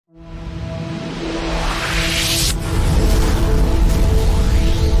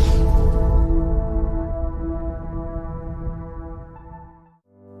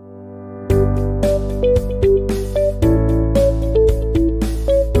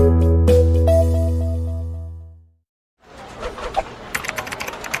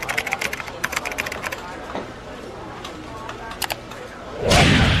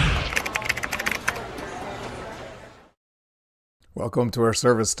Welcome to our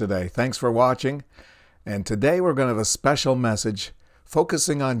service today. Thanks for watching. And today we're going to have a special message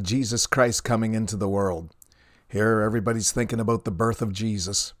focusing on Jesus Christ coming into the world. Here everybody's thinking about the birth of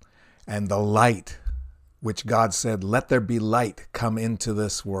Jesus and the light, which God said, let there be light come into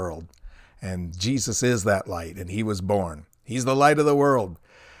this world. And Jesus is that light, and he was born. He's the light of the world.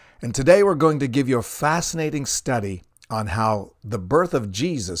 And today we're going to give you a fascinating study on how the birth of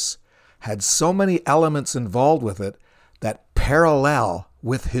Jesus had so many elements involved with it that parallel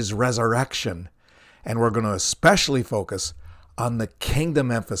with his resurrection. And we're going to especially focus on the kingdom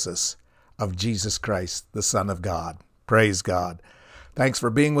emphasis of Jesus Christ, the Son of God. Praise God. Thanks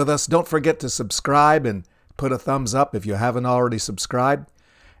for being with us. Don't forget to subscribe and put a thumbs up if you haven't already subscribed.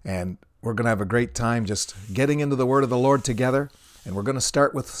 And we're going to have a great time just getting into the Word of the Lord together. And we're going to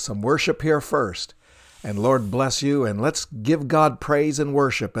start with some worship here first. And Lord bless you, and let's give God praise and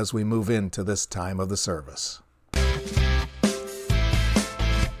worship as we move into this time of the service.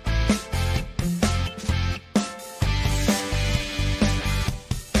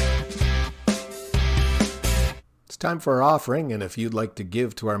 It's time for our offering, and if you'd like to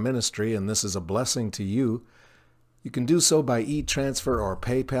give to our ministry and this is a blessing to you, you can do so by e-transfer or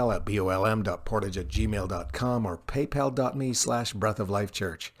PayPal at bolm.portage@gmail.com or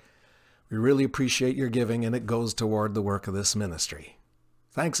paypal.me/breathoflifechurch. We really appreciate your giving, and it goes toward the work of this ministry.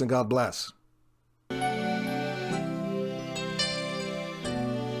 Thanks, and God bless.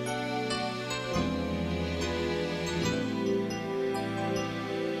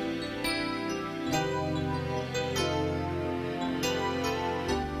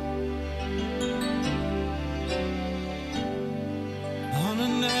 On a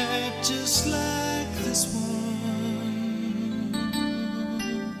night just like this one,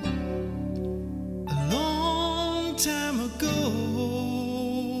 time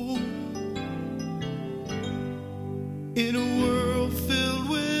ago, in a world filled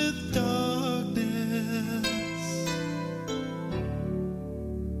with darkness,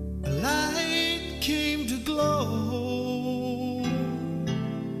 a light came to glow,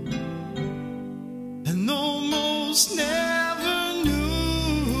 and almost never knew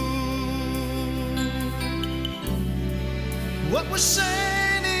what was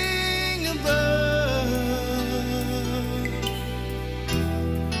shining above.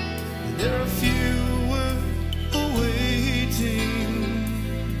 There a few were awaiting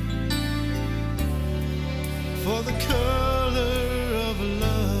for the color of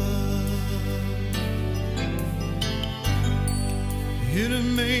love. In a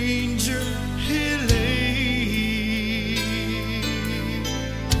manger he lay.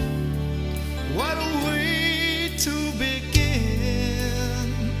 What a way to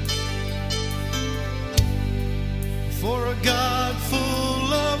begin for a God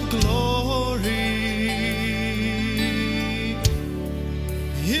full of glory,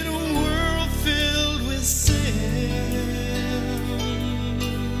 in a world filled with sin.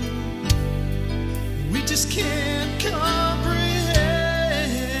 We just can't comprehend,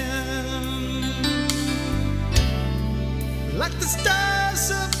 like the stars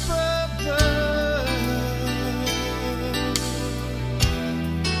above.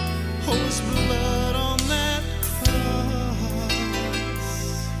 Oh, his blood on that cross,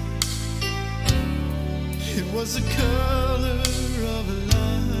 it was the color of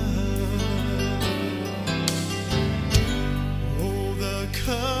love. Oh, the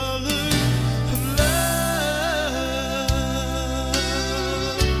color of love,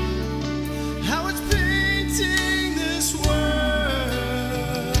 how it's painting this world,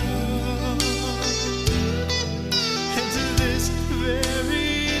 and to this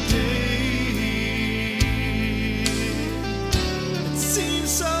very day, it seems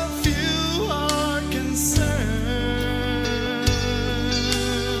so few are concerned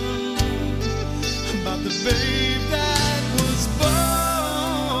about the babe that was born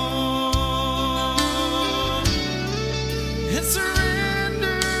and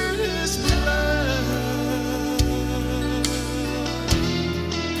surrendered his blood.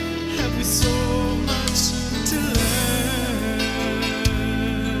 Have we so much to learn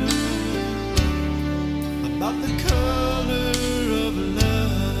about the color of love?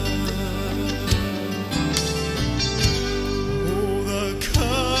 Oh, the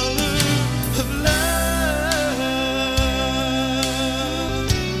color of love,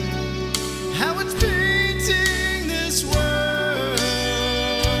 how it's painting this world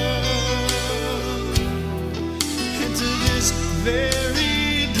into this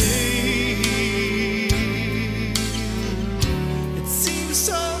very day.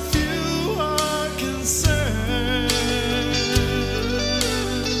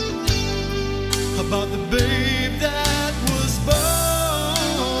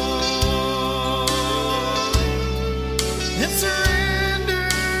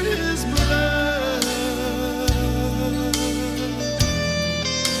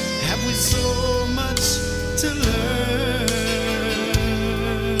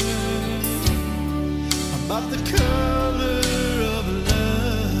 about the color of love.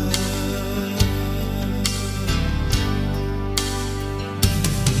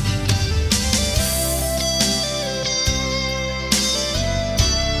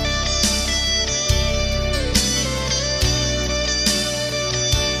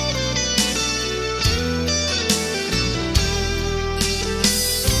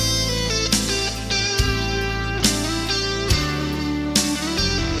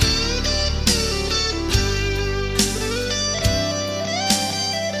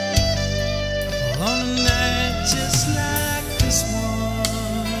 On a night just like this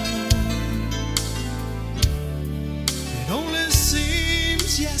one, it only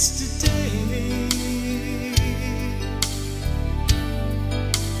seems yesterday.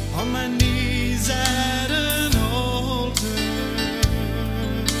 On my knees at an altar,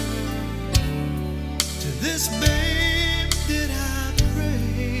 to this babe did I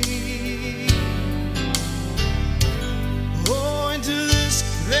pray. Oh, into this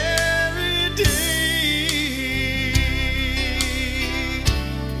very day,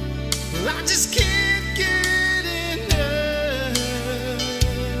 well, I just can't get enough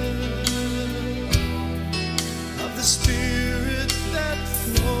of the spirit that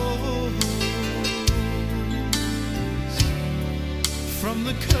flows from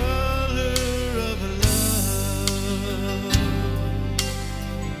the color of love.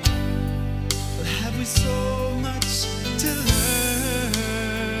 But have we so much to learn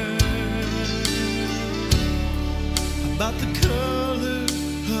about the color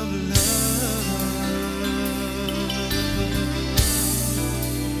of love?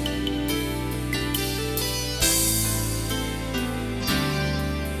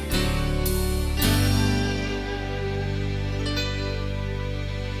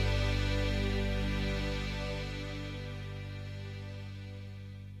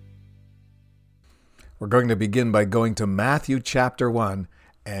 We're going to begin by going to Matthew chapter 1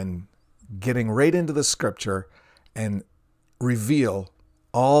 and getting right into the scripture and reveal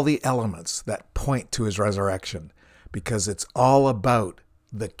all the elements that point to his resurrection, because it's all about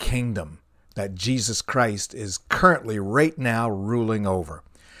the kingdom that Jesus Christ is currently right now ruling over.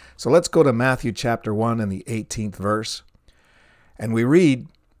 So let's go to Matthew chapter 1 and the 18th verse. And we read,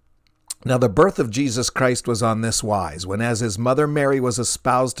 "Now the birth of Jesus Christ was on this wise. When as his mother Mary was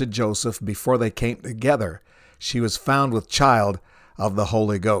espoused to Joseph, before they came together, she was found with child of the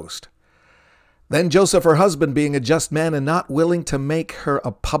Holy Ghost. Then Joseph, her husband, being a just man and not willing to make her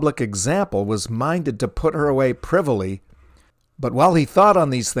a public example, was minded to put her away privily. But while he thought on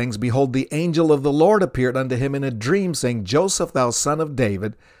these things, behold, the angel of the Lord appeared unto him in a dream, saying, Joseph, thou son of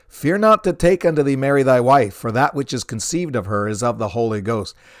David, fear not to take unto thee Mary thy wife, for that which is conceived of her is of the Holy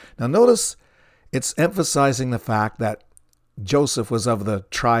Ghost." Now notice it's emphasizing the fact that Joseph was of the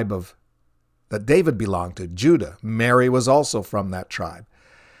tribe that David belonged to, Judah. Mary was also from that tribe.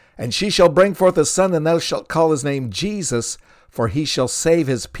 "And she shall bring forth a son, and thou shalt call his name Jesus, for he shall save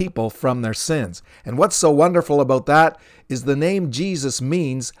his people from their sins." And what's so wonderful about that is the name Jesus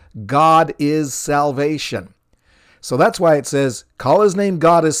means God is salvation. So that's why it says, call his name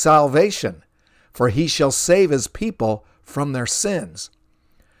God is salvation, for he shall save his people from their sins.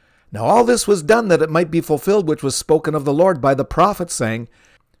 Now all this was done that it might be fulfilled which was spoken of the Lord by the prophet, saying,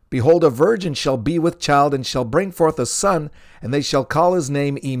 Behold, a virgin shall be with child, and shall bring forth a son, and they shall call his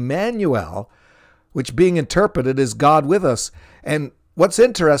name Emmanuel, which being interpreted is God with us. And what's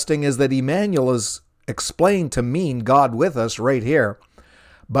interesting is that Emmanuel is explained to mean God with us right here.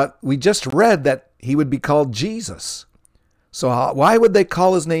 But we just read that he would be called Jesus. So why would they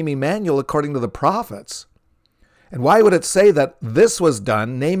call his name Emmanuel according to the prophets? And why would it say that this was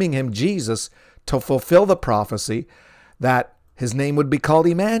done, naming him Jesus, to fulfill the prophecy that his name would be called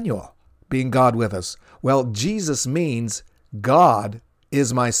Emmanuel, being God with us? Well, Jesus means God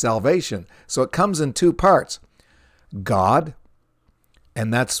is my salvation. So it comes in two parts. God,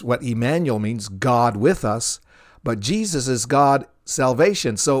 and that's what Emmanuel means, God with us. But Jesus is God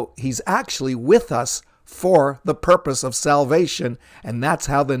salvation. So he's actually with us for the purpose of salvation. And that's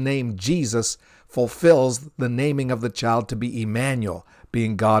how the name Jesus fulfills the naming of the child to be Emmanuel,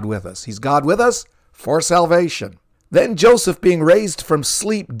 being God with us. He's God with us for salvation. Then Joseph, being raised from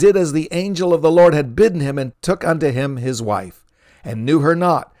sleep, did as the angel of the Lord had bidden him, and took unto him his wife, and knew her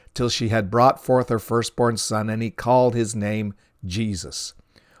not till she had brought forth her firstborn son, and he called his name Jesus.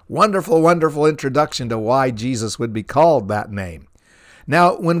 Wonderful, wonderful introduction to why Jesus would be called that name.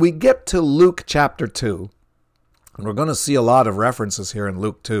 Now, when we get to Luke chapter 2, and we're going to see a lot of references here in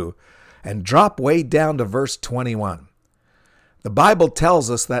Luke 2, and drop way down to verse 21. The Bible tells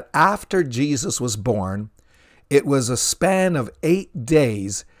us that after Jesus was born, it was a span of 8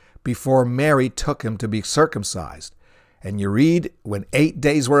 days before Mary took him to be circumcised. And you read, when 8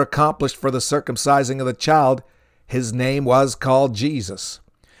 days were accomplished for the circumcising of the child, his name was called Jesus.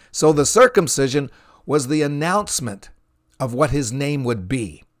 So the circumcision was the announcement of what his name would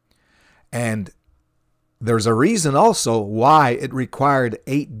be. And there's a reason also why it required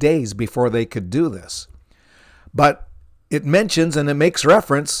 8 days before they could do this. But it mentions and it makes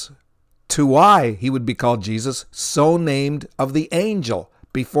reference to why he would be called Jesus, so named of the angel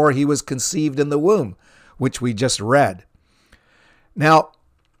before he was conceived in the womb, which we just read. Now,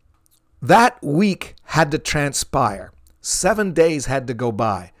 that week had to transpire. 7 days had to go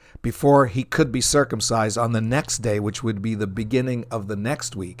by before he could be circumcised on the next day, which would be the beginning of the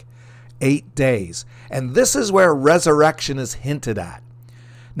next week. 8 days. And this is where resurrection is hinted at.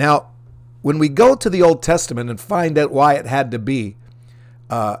 Now, when we go to the Old Testament and find out why it had to be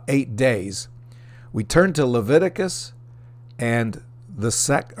 8 days, we turn to Leviticus and the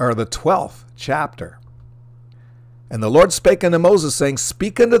 12th chapter. And the Lord spake unto Moses, saying,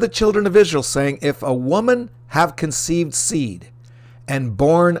 Speak unto the children of Israel, saying, If a woman have conceived seed, and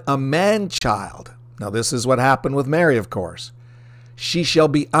born a man-child, now this is what happened with Mary, of course, she shall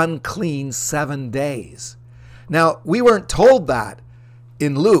be unclean 7 days. Now, we weren't told that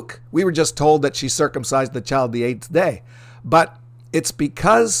in Luke. We were just told that she circumcised the child the 8th day. But it's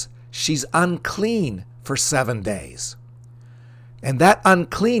because she's unclean for 7 days. And that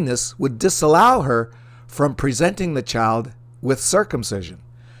uncleanness would disallow her from presenting the child with circumcision.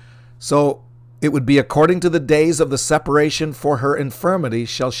 So it would be according to the days of the separation for her infirmity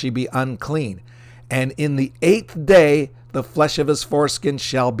shall she be unclean. And in the 8th day the flesh of his foreskin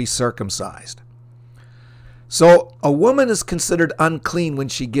shall be circumcised. So a woman is considered unclean when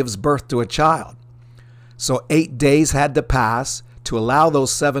she gives birth to a child. So 8 days had to pass to allow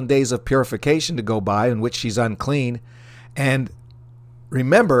those 7 days of purification to go by in which she's unclean. And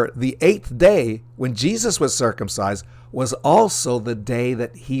remember, the 8th day when Jesus was circumcised was also the day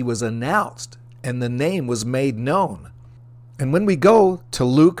that he was announced and the name was made known. And when we go to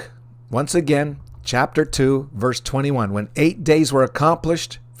Luke, once again, chapter 2, verse 21, when 8 days were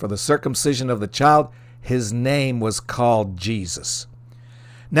accomplished for the circumcision of the child, his name was called Jesus.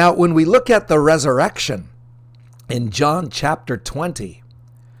 Now, when we look at the resurrection in John chapter 20,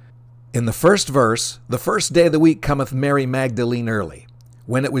 in the first verse, the first day of the week cometh Mary Magdalene early,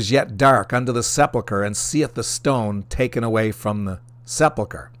 when it was yet dark, unto the sepulchre, and seeth the stone taken away from the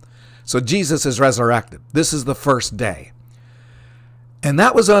sepulchre. So Jesus is resurrected. This is the first day. And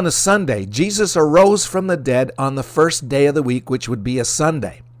that was on a Sunday. Jesus arose from the dead on the first day of the week, which would be a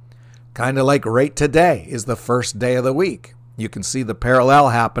Sunday. Kind of like right today is the first day of the week. You can see the parallel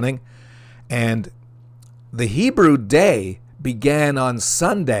happening. And the Hebrew day began on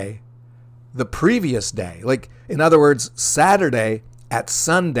Sunday, the previous day. Like, in other words, Saturday at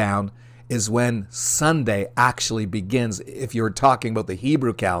sundown is when Sunday actually begins, if you were talking about the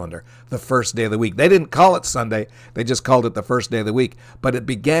Hebrew calendar, the first day of the week. They didn't call it Sunday, they just called it the first day of the week. But it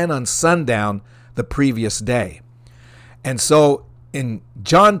began on sundown the previous day. And so in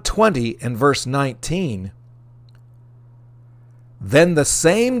John 20 and verse 19, then the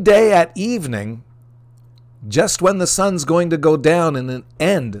same day at evening, just when the sun's going to go down and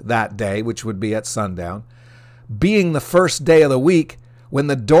end that day, which would be at sundown, being the first day of the week, when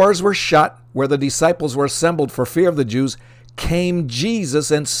the doors were shut, where the disciples were assembled for fear of the Jews, came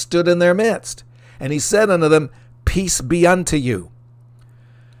Jesus and stood in their midst. And he said unto them, Peace be unto you.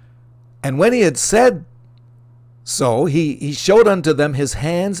 And when he had said so, he showed unto them his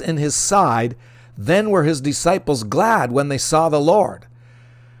hands and his side. Then were his disciples glad when they saw the Lord.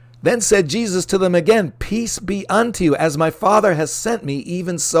 Then said Jesus to them again, Peace be unto you. As my Father has sent me,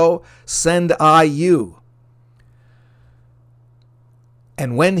 even so send I you.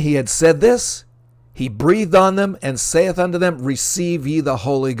 And when he had said this, he breathed on them and saith unto them, Receive ye the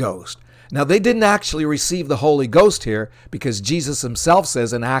Holy Ghost. Now, they didn't actually receive the Holy Ghost here because Jesus himself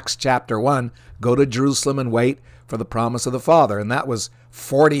says in Acts chapter 1, Go to Jerusalem and wait for the promise of the Father. And that was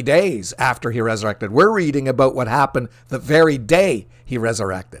 40 days after he resurrected. We're reading about what happened the very day he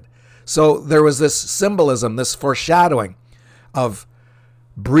resurrected. So there was this symbolism, this foreshadowing of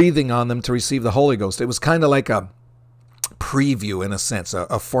breathing on them to receive the Holy Ghost. It was kind of like a preview, in a sense,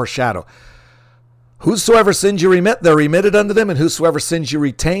 a foreshadow. Whosoever sins you remit, they're remitted unto them, and whosoever sins you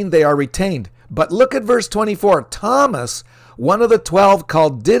retain, they are retained. But look at verse 24. Thomas, one of the 12,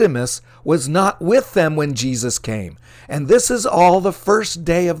 called Didymus, was not with them when Jesus came. And this is all the first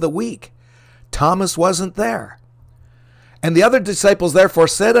day of the week. Thomas wasn't there. And the other disciples therefore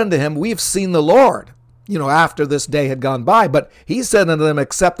said unto him, We have seen the Lord, after this day had gone by. But he said unto them,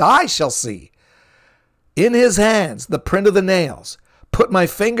 Except I shall see in his hands the print of the nails, put my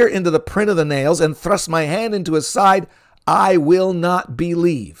finger into the print of the nails and thrust my hand into his side, I will not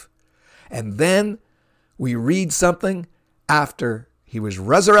believe. And then we read something after he was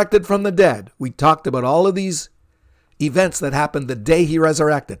resurrected from the dead. We talked about all of these events that happened the day he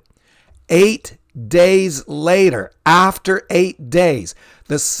resurrected. 8 days later, after 8 days,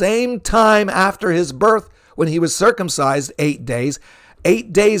 the same time after his birth when he was circumcised, 8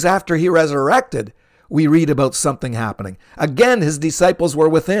 days after he resurrected, we read about something happening. Again, his disciples were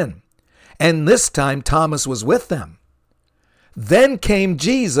within, and this time Thomas was with them. Then came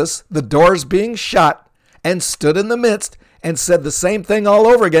Jesus, the doors being shut, and stood in the midst and said the same thing all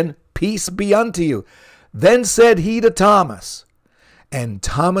over again, peace be unto you. Then said he to Thomas, and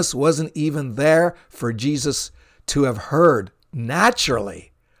Thomas wasn't even there for Jesus to have heard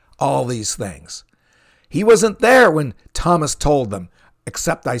naturally all these things. He wasn't there when Thomas told them,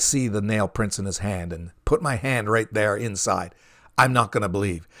 except I see the nail prints in his hand and put my hand right there inside. I'm not going to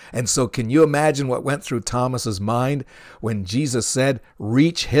believe. And so can you imagine what went through Thomas's mind when Jesus said,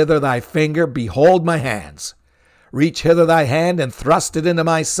 reach hither thy finger, behold my hands. Reach hither thy hand and thrust it into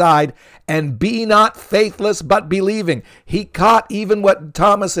my side, and be not faithless but believing. He caught even what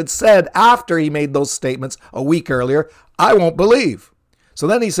Thomas had said after he made those statements a week earlier. I won't believe. So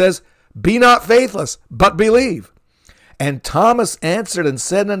then he says, be not faithless but believe. And Thomas answered and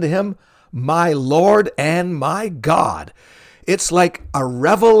said unto him, my Lord and my God. It's like a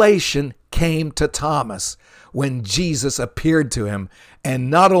revelation came to Thomas when Jesus appeared to him. And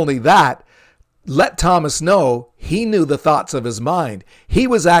not only that, let Thomas know he knew the thoughts of his mind. He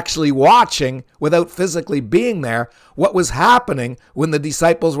was actually watching, without physically being there, what was happening when the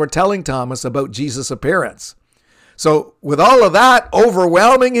disciples were telling Thomas about Jesus' appearance. So with all of that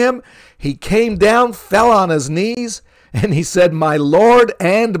overwhelming him, he came down, fell on his knees, and he said, my Lord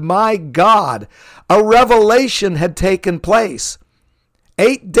and my God. A revelation had taken place.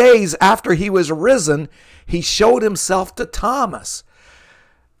 8 days after he was risen, he showed himself to Thomas,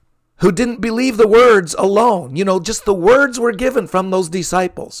 who didn't believe the words alone. Just the words were given from those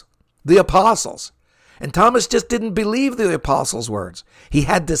disciples, the apostles. And Thomas just didn't believe the apostles' words. He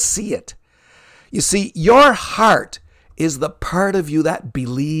had to see it. You see, your heart is the part of you that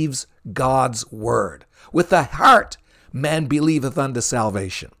believes God's word. With the heart, man believeth unto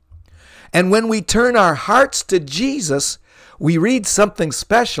salvation. And when we turn our hearts to Jesus, we read something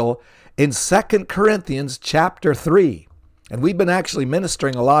special in 2 Corinthians chapter 3. And we've been actually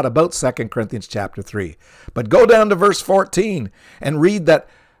ministering a lot about 2 Corinthians chapter 3. But go down to verse 14 and read that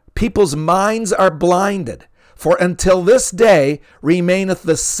people's minds are blinded. For until this day remaineth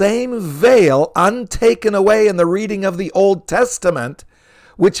the same veil untaken away in the reading of the Old Testament,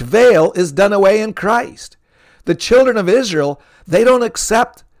 which veil is done away in Christ. The children of Israel, they don't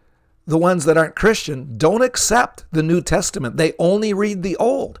accept, the ones that aren't Christian, don't accept the New Testament. They only read the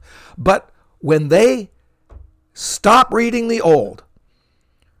Old. But when they stop reading the Old,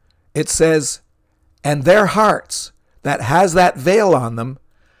 it says, and their hearts that has that veil on them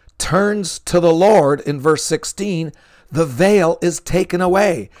turns to the Lord. In verse 16, the veil is taken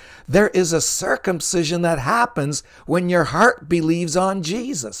away. There is a circumcision that happens when your heart believes on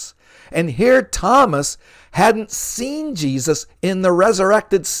Jesus. And here Thomas hadn't seen Jesus in the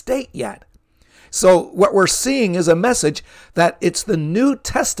resurrected state yet. So what we're seeing is a message that it's the New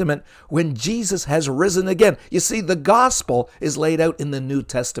Testament when Jesus has risen again. You see, the gospel is laid out in the New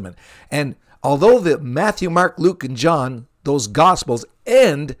Testament. And although the Matthew, Mark, Luke, and John, those gospels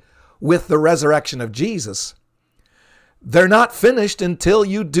end with the resurrection of Jesus, they're not finished until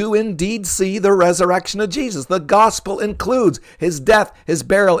you do indeed see the resurrection of Jesus. The gospel includes his death, his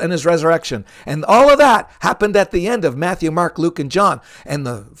burial, and his resurrection. And all of that happened at the end of Matthew, Mark, Luke, and John. And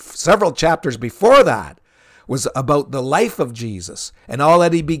the several chapters before that was about the life of Jesus and all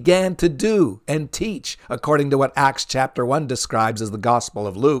that he began to do and teach, according to what Acts chapter 1 describes as the Gospel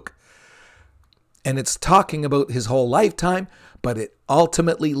of Luke. And it's talking about his whole lifetime, but it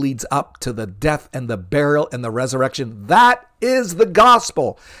ultimately leads up to the death and the burial and the resurrection. That is the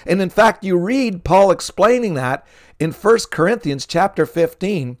gospel. And in fact, you read Paul explaining that in 1 Corinthians chapter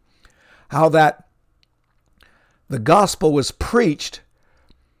 15, how that the gospel was preached.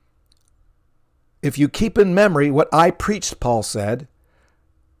 If you keep in memory what I preached, Paul said,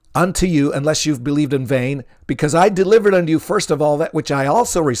 unto you, unless you've believed in vain, because I delivered unto you first of all that which I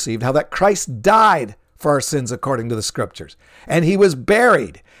also received, how that Christ died for our sins according to the scriptures. And he was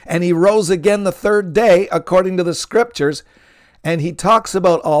buried, and he rose again the third day according to the scriptures. And he talks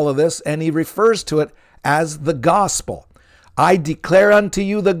about all of this, and he refers to it as the gospel. I declare unto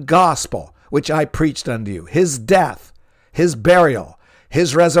you the gospel, which I preached unto you, his death, his burial,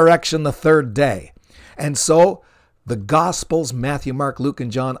 his resurrection the third day. And so The Gospels, Matthew, Mark, Luke,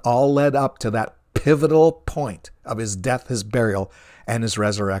 and John, all led up to that pivotal point of his death, his burial, and his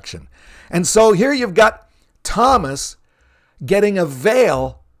resurrection. And so here you've got Thomas getting a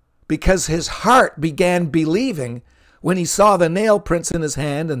veil because his heart began believing when he saw the nail prints in his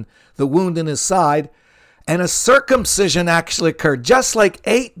hand and the wound in his side. And a circumcision actually occurred. Just like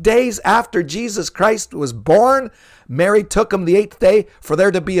 8 days after Jesus Christ was born, Mary took him the 8th day for there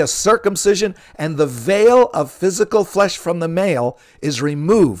to be a circumcision, and the veil of physical flesh from the male is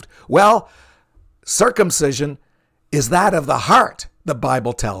removed. Well, circumcision is that of the heart, the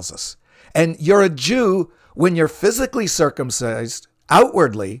Bible tells us. And you're a Jew when you're physically circumcised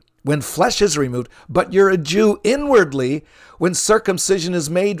outwardly, when flesh is removed, but you're a Jew inwardly when circumcision is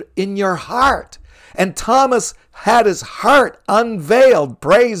made in your heart. And Thomas had his heart unveiled,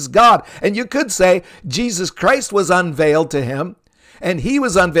 praise God. And you could say Jesus Christ was unveiled to him, and he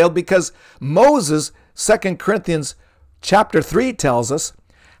was unveiled because Moses, 2 Corinthians chapter 3 tells us,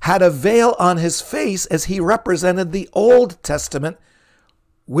 had a veil on his face as he represented the Old Testament,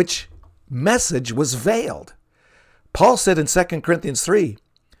 which message was veiled. Paul said in 2 Corinthians 3,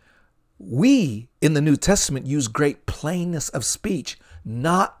 we in the New Testament use great plainness of speech,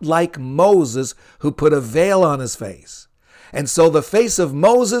 not like Moses, who put a veil on his face. And so the face of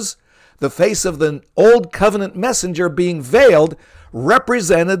Moses, the face of the Old Covenant messenger being veiled,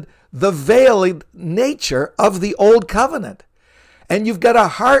 represented the veiled nature of the Old Covenant. And you've got a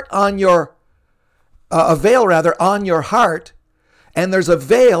veil on your heart, and there's a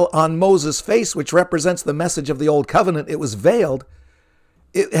veil on Moses' face, which represents the message of the Old Covenant. It was veiled.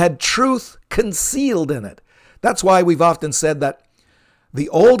 It had truth concealed in it. That's why we've often said that the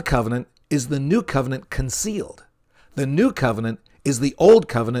Old Covenant is the New Covenant concealed. The New Covenant is the Old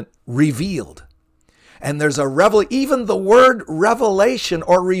Covenant revealed. And there's even the word revelation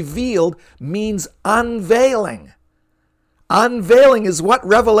or revealed means unveiling. Unveiling is what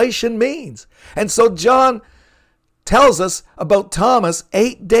revelation means. And so John tells us about Thomas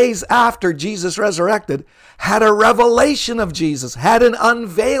 8 days after Jesus resurrected, had a revelation of Jesus, had an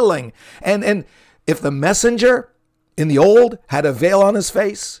unveiling. And if the messenger in the old had a veil on his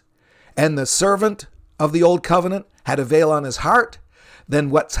face, and the servant of the Old Covenant had a veil on his heart, then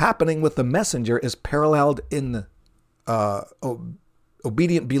what's happening with the messenger is paralleled in the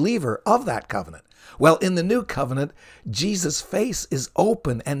obedient believer of that covenant. Well, in the New Covenant, Jesus' face is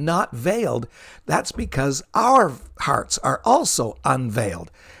open and not veiled. That's because our hearts are also unveiled.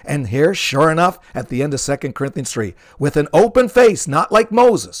 And here, sure enough, at the end of 2 Corinthians 3, with an open face, not like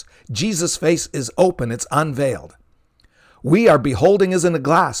Moses, Jesus' face is open, it's unveiled. We are beholding as in a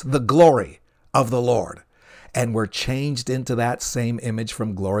glass the glory of the Lord, and we're changed into that same image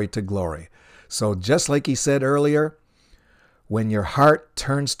from glory to glory. So just like he said earlier, when your heart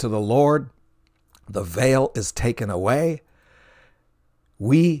turns to the Lord, the veil is taken away.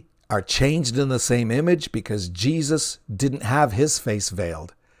 We are changed in the same image because Jesus didn't have his face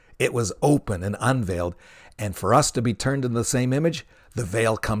veiled. It was open and unveiled. And for us to be turned in the same image, the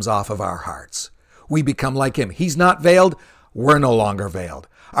veil comes off of our hearts. We become like him. He's not veiled. We're no longer veiled.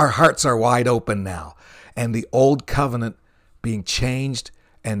 Our hearts are wide open now. And the old covenant being changed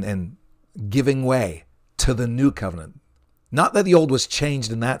and giving way to the new covenant. Not that the old was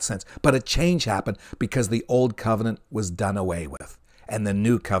changed in that sense, but a change happened because the old covenant was done away with and the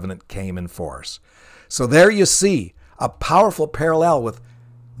new covenant came in force. So there you see a powerful parallel with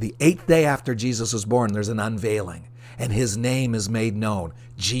the 8th day after Jesus was born. There's an unveiling and his name is made known,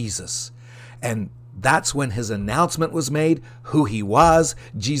 Jesus. And that's when his announcement was made, who he was.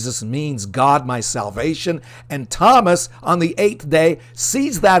 Jesus means God, my salvation. And Thomas, on the 8th day,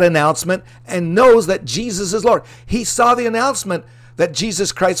 sees that announcement and knows that Jesus is Lord. He saw the announcement that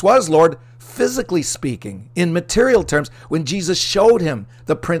Jesus Christ was Lord, physically speaking, in material terms, when Jesus showed him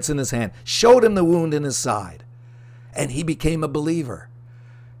the prints in his hand, showed him the wound in his side. And he became a believer.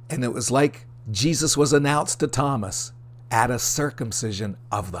 And it was like Jesus was announced to Thomas at a circumcision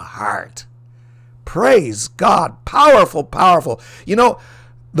of the heart. Praise God. Powerful, powerful. You know,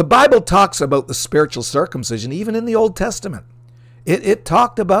 the Bible talks about the spiritual circumcision, even in the Old Testament. It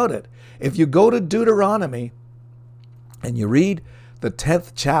talked about it. If you go to Deuteronomy and you read the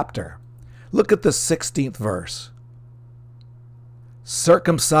 10th chapter, look at the 16th verse.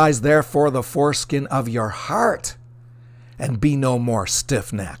 Circumcise therefore the foreskin of your heart and be no more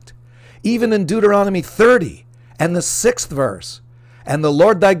stiff-necked. Even in Deuteronomy 30 and the 6th verse, and the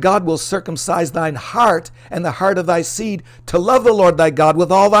Lord thy God will circumcise thine heart and the heart of thy seed to love the Lord thy God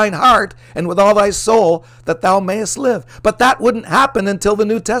with all thine heart and with all thy soul, that thou mayest live. But that wouldn't happen until the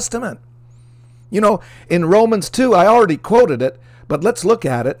New Testament. You know, in Romans 2, I already quoted it, but let's look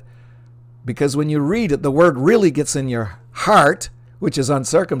at it. Because when you read it, the word really gets in your heart, which is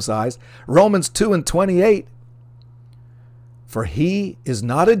uncircumcised. Romans 2:28. For he is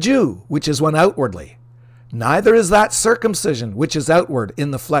not a Jew, which is one outwardly. Neither is that circumcision, which is outward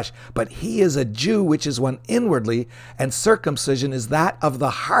in the flesh. But he is a Jew, which is one inwardly. And circumcision is that of the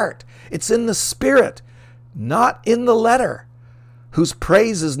heart. It's in the spirit, not in the letter, whose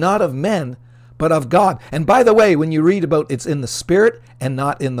praise is not of men, but of God. And by the way, when you read about it's in the spirit and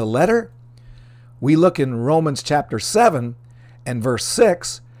not in the letter, we look in Romans chapter 7 and verse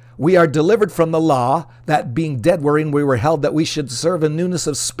 6, we are delivered from the law, that being dead wherein we were held, that we should serve in newness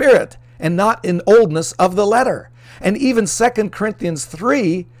of spirit and not in oldness of the letter. And even 2 Corinthians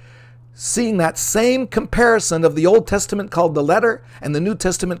 3, seeing that same comparison of the Old Testament called the letter and the New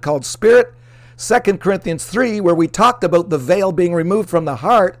Testament called spirit, 2 Corinthians 3, where we talked about the veil being removed from the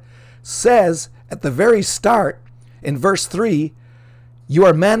heart, says at the very start in verse 3, you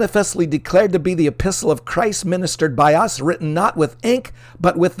are manifestly declared to be the epistle of Christ ministered by us, written not with ink,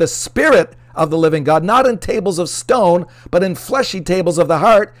 but with the Spirit of the living God, not in tables of stone, but in fleshy tables of the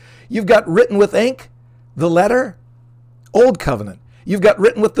heart. You've got written with ink, the letter, Old Covenant. You've got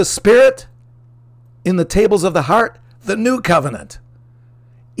written with the Spirit in the tables of the heart, the New Covenant.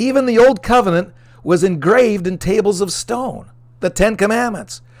 Even the Old Covenant was engraved in tables of stone, the Ten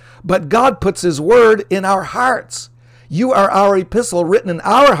Commandments. But God puts His Word in our hearts. You are our epistle written in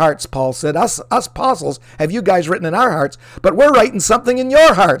our hearts, Paul said. Us apostles have you guys written in our hearts, but we're writing something in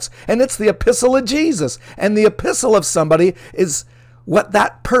your hearts, and it's the epistle of Jesus. And the epistle of somebody is what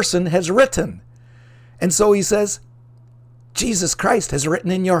that person has written. And so he says, Jesus Christ has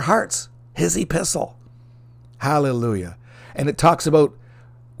written in your hearts His epistle. Hallelujah. And it talks about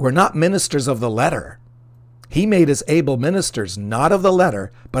we're not ministers of the letter. He made us able ministers, not of the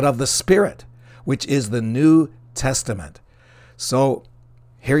letter, but of the Spirit, which is the New Testament. So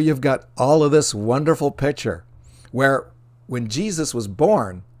here you've got all of this wonderful picture where when Jesus was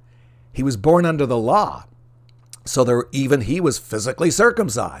born, He was born under the law. So even He was physically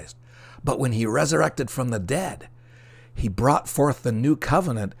circumcised. But when He resurrected from the dead, He brought forth the new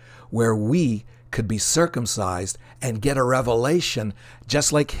covenant where we could be circumcised and get a revelation,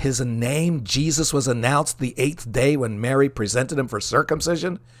 just like His name, Jesus, was announced the 8th day when Mary presented Him for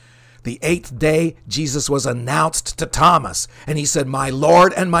circumcision. The 8th day, Jesus was announced to Thomas, and he said, my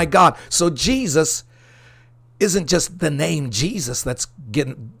Lord and my God. So Jesus isn't just the name Jesus that's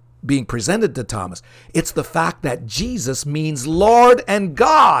being presented to Thomas. It's the fact that Jesus means Lord and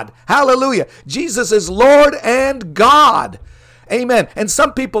God. Hallelujah. Jesus is Lord and God. Amen. And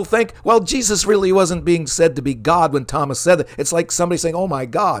some people think, well, Jesus really wasn't being said to be God when Thomas said it. It's like somebody saying, oh my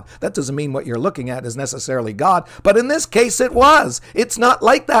God. That doesn't mean what you're looking at is necessarily God. But in this case, it was. It's not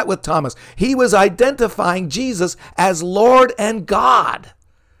like that with Thomas. He was identifying Jesus as Lord and God.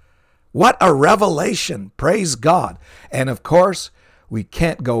 What a revelation. Praise God. And of course, we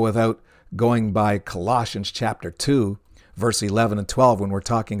can't go without going by Colossians chapter 2, verse 11 and 12 when we're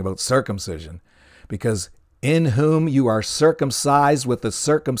talking about circumcision. Because in whom you are circumcised with the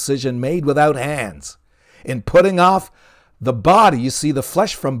circumcision made without hands. In putting off the body, you see, the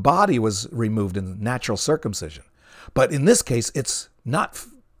flesh from body was removed in natural circumcision. But in this case, it's not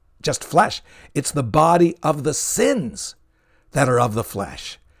just flesh. It's the body of the sins that are of the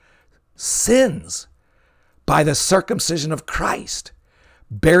flesh. Sins by the circumcision of Christ.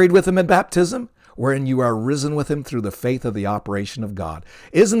 Buried with Him in baptism, wherein you are risen with Him through the faith of the operation of God.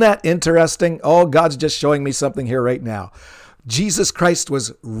 Isn't that interesting? Oh, God's just showing me something here right now. Jesus Christ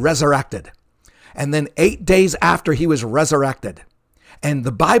was resurrected. And then 8 days after He was resurrected. And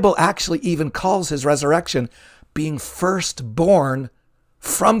the Bible actually even calls His resurrection being firstborn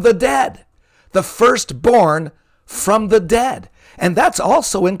from the dead. The firstborn from the dead. And that's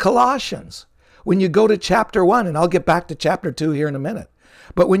also in Colossians. When you go to chapter 1, and I'll get back to chapter 2 here in a minute.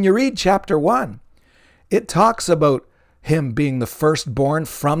 But when you read chapter 1, it talks about Him being the firstborn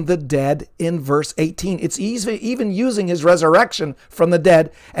from the dead in verse 18. It's even using His resurrection from the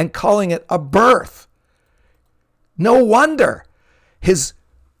dead and calling it a birth. No wonder His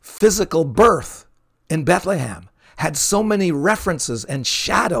physical birth in Bethlehem had so many references and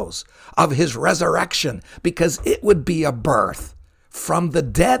shadows of His resurrection, because it would be a birth from the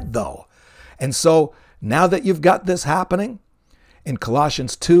dead, though. And so now that you've got this happening, in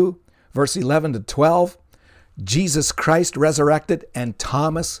Colossians 2, verse 11 to 12, Jesus Christ resurrected, and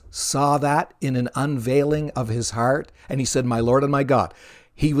Thomas saw that in an unveiling of his heart. And he said, my Lord and my God.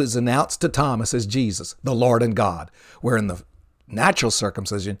 He was announced to Thomas as Jesus, the Lord and God. Where in the natural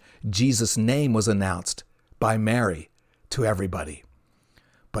circumcision, Jesus' name was announced by Mary to everybody.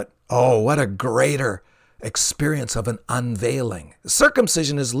 But oh, what a greater experience of an unveiling.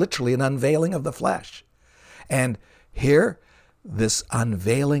 Circumcision is literally an unveiling of the flesh. And here, this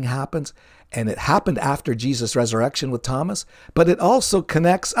unveiling happens, and it happened after Jesus' resurrection with Thomas, but it also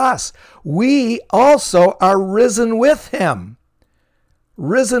connects us. We also are risen with him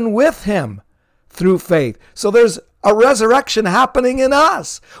through faith. So there's a resurrection happening in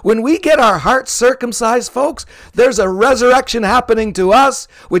us. When we get our hearts circumcised, folks, there's a resurrection happening to us,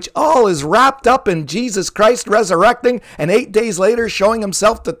 which all is wrapped up in Jesus Christ resurrecting and 8 days later showing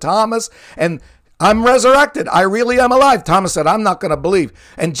himself to Thomas. And I'm resurrected. I really am alive. Thomas said, I'm not going to believe.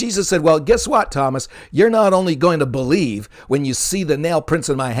 And Jesus said, well, guess what, Thomas? You're not only going to believe when you see the nail prints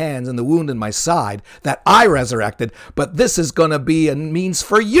in my hands and the wound in my side that I resurrected, but this is going to be a means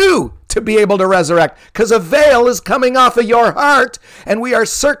for you to be able to resurrect, because a veil is coming off of your heart, and we are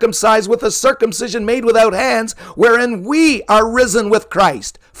circumcised with a circumcision made without hands, wherein we are risen with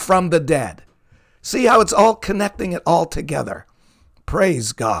Christ from the dead. See how it's all connecting it all together.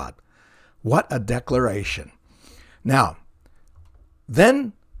 Praise God. What a declaration. Now,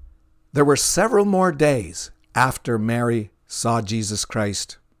 then there were several more days after Mary saw Jesus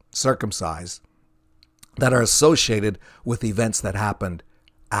Christ circumcised that are associated with events that happened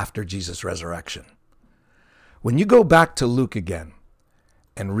after Jesus' resurrection. When you go back to Luke again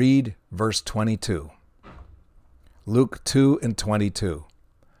and read verse 22, Luke 2 and 22,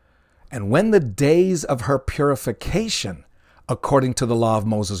 and when the days of her purification according to the law of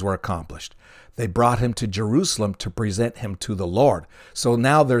Moses were accomplished, they brought him to Jerusalem to present him to the Lord. So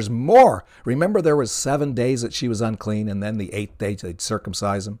now there's more. Remember, there was 7 days that she was unclean, and then the 8th day they'd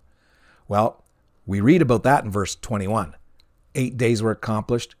circumcise him. Well, we read about that in verse 21. 8 days were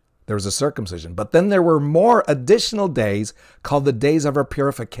accomplished. There was a circumcision. But then there were more additional days called the days of her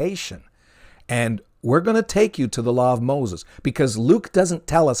purification. And we're going to take you to the law of Moses, because Luke doesn't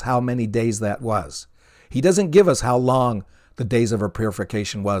tell us how many days that was. He doesn't give us how long the days of her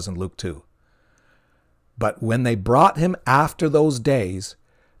purification was in Luke 2. But when they brought him after those days,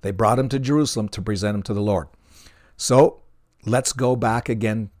 they brought him to Jerusalem to present him to the Lord. So let's go back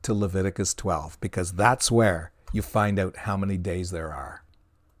again to Leviticus 12, because that's where you find out how many days there are.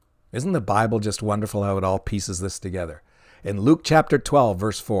 Isn't the Bible just wonderful how it all pieces this together? In Luke chapter 12,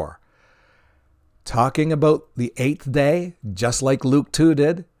 verse 4, talking about the 8th day, just like Luke 2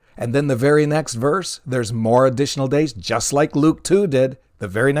 did, and then the very next verse, there's more additional days, just like Luke 2 did. The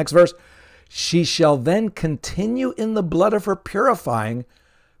very next verse, she shall then continue in the blood of her purifying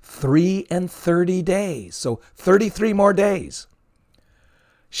 33 days. So 33 more days.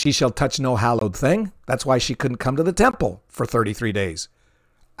 She shall touch no hallowed thing. That's why she couldn't come to the temple for 33 days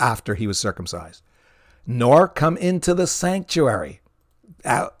after he was circumcised. Nor come into the sanctuary.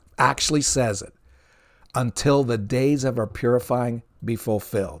 Actually says it. Until the days of her purifying be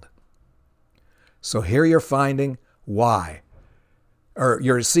fulfilled. So here you're finding why, or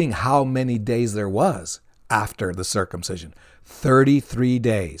you're seeing how many days there was after the circumcision. 33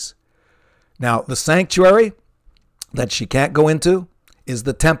 days. Now, the sanctuary that she can't go into is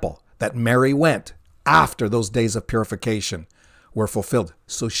the temple that Mary went after those days of purification were fulfilled,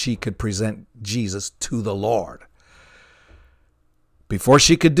 so she could present Jesus to the Lord. Before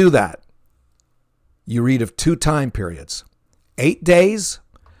she could do that, you read of 2 time periods. 8 days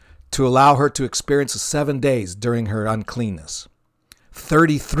to allow her to experience 7 days during her uncleanness.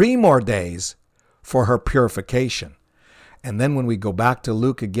 33 more days for her purification. And then when we go back to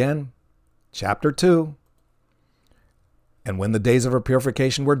Luke again, chapter 2, and when the days of her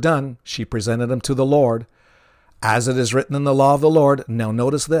purification were done, she presented them to the Lord, as it is written in the law of the Lord. Now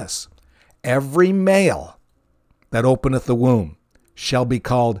notice this. Every male that openeth the womb shall be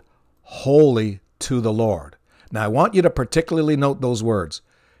called holy to the Lord. Now I want you to particularly note those words.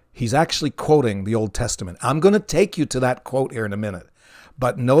 He's actually quoting the Old Testament. I'm going to take you to that quote here in a minute.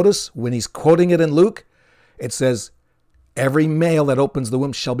 But notice when he's quoting it in Luke, it says, every male that opens the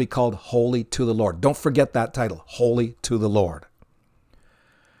womb shall be called holy to the Lord. Don't forget that title, holy to the Lord.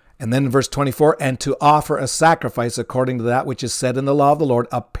 And then in verse 24, and to offer a sacrifice according to that which is said in the law of the Lord,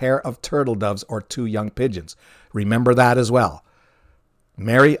 a pair of turtle doves or 2 young pigeons. Remember that as well.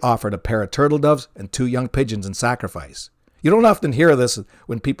 Mary offered a pair of turtle doves and 2 young pigeons in sacrifice. You don't often hear this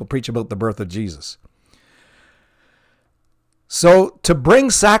when people preach about the birth of Jesus. So to bring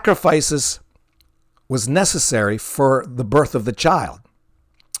sacrifices was necessary for the birth of the child.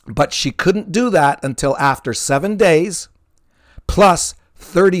 But she couldn't do that until after 7 days, plus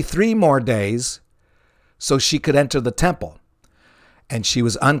 33 more days, so she could enter the temple. And she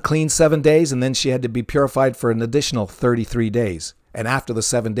was unclean 7 days, and then she had to be purified for an additional 33 days. And after the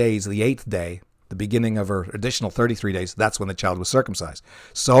 7 days, the 8th day, the beginning of her additional 33 days, that's when the child was circumcised.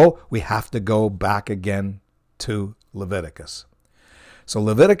 So we have to go back again to Leviticus. So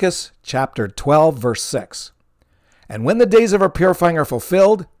Leviticus chapter 12, verse 6. And when the days of her purifying are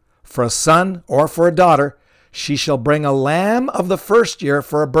fulfilled, for a son or for a daughter, she shall bring a lamb of the first year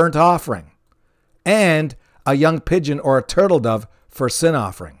for a burnt offering, and a young pigeon or a turtle dove for a sin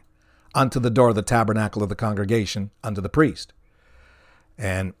offering, unto the door of the tabernacle of the congregation, unto the priest.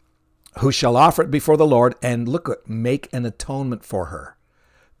 And who shall offer it before the Lord, and make an atonement for her.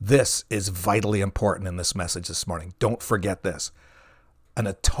 This is vitally important in this message this morning. Don't forget this. An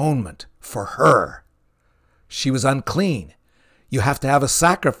atonement for her. She was unclean. You have to have a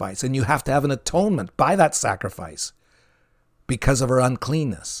sacrifice, and you have to have an atonement by that sacrifice because of her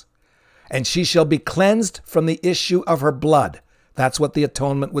uncleanness. And she shall be cleansed from the issue of her blood. That's what the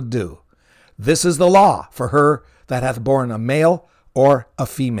atonement would do. This is the law for her that hath borne a male or a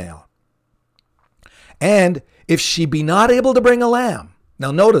female. And if she be not able to bring a lamb,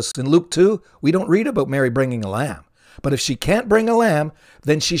 now notice in Luke 2, we don't read about Mary bringing a lamb. But if she can't bring a lamb,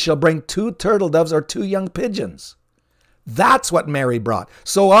 then she shall bring 2 turtle doves or 2 young pigeons. That's what Mary brought.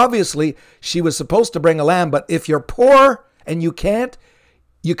 So obviously she was supposed to bring a lamb, but if you're poor and you can't,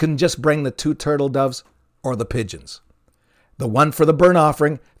 you can just bring the 2 turtle doves or the pigeons. The one for the burnt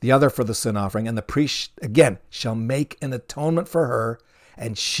offering, the other for the sin offering. And the priest, again, shall make an atonement for her,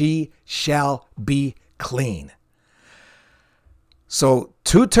 and she shall be clean. So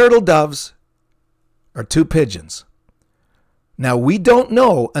 2 turtle doves or 2 pigeons. Now, we don't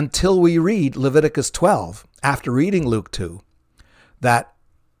know until we read Leviticus 12, after reading Luke 2, that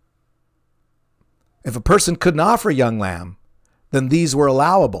if a person couldn't offer a young lamb, then these were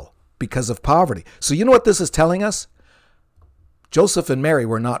allowable because of poverty. So you know what this is telling us? Joseph and Mary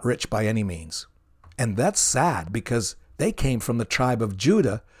were not rich by any means. And that's sad because they came from the tribe of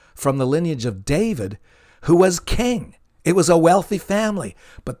Judah, from the lineage of David, who was king. It was a wealthy family,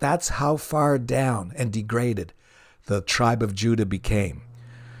 but that's how far down and degraded the tribe of Judah became.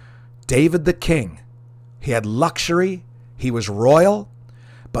 David the king, he had luxury, he was royal,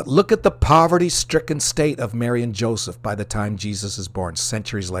 but look at the poverty-stricken state of Mary and Joseph by the time Jesus is born,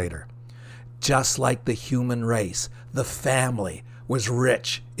 centuries later. Just like the human race, the family was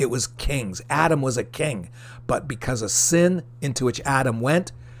rich. It was kings. Adam was a king, but because of sin into which Adam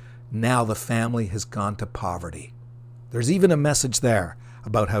went, now the family has gone to poverty. There's even a message there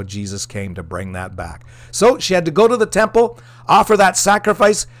about how Jesus came to bring that back. So she had to go to the temple, offer that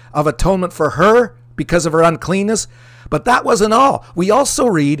sacrifice of atonement for her because of her uncleanness. But that wasn't all. We also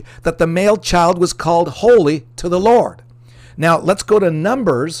read that the male child was called holy to the Lord. Now let's go to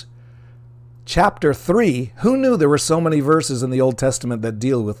Numbers chapter 3. Who knew there were so many verses in the Old Testament that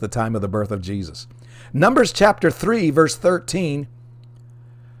deal with the time of the birth of Jesus? Numbers chapter 3, verse 13.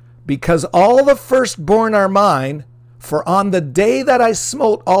 Because all the firstborn are mine, for on the day that I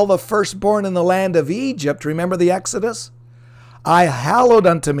smote all the firstborn in the land of Egypt, remember the Exodus? I hallowed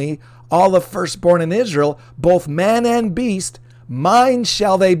unto me all the firstborn in Israel, both man and beast, mine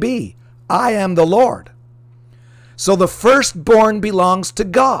shall they be. I am the Lord. So the firstborn belongs to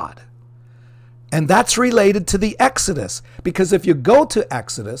God. And that's related to the Exodus, because if you go to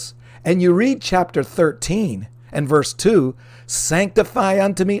Exodus and you read chapter 13 and verse 2, sanctify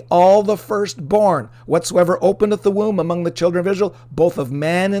unto me all the firstborn, whatsoever openeth the womb among the children of Israel, both of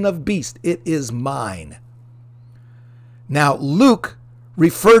man and of beast, it is mine. Now, Luke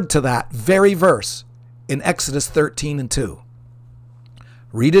referred to that very verse in Exodus 13 and 2.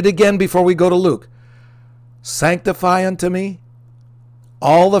 Read it again before we go to Luke. Sanctify unto me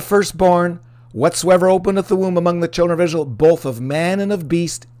all the firstborn, whatsoever openeth the womb among the children of Israel, both of man and of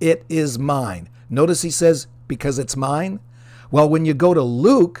beast, it is mine. Notice he says, because it's mine. Well, when you go to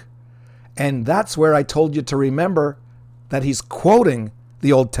Luke, and that's where I told you to remember that he's quoting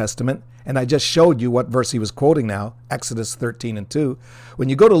the Old Testament, and I just showed you what verse he was quoting now, Exodus 13 and 2. When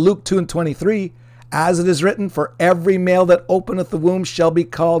you go to Luke 2 and 23, as it is written, for every male that openeth the womb shall be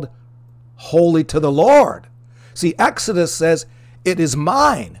called holy to the Lord. See, Exodus says, it is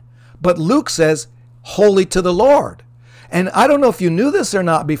mine, but Luke says, holy to the Lord. And I don't know if you knew this or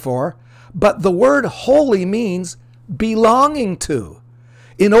not before, but the word holy means belonging to.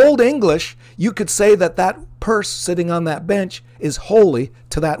 In Old English, you could say that that purse sitting on that bench is holy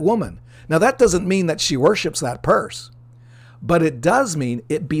to that woman. Now, that doesn't mean that she worships that purse, but it does mean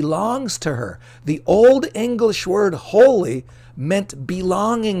it belongs to her. The Old English word holy meant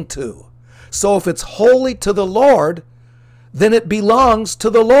belonging to. So if it's holy to the Lord, then it belongs to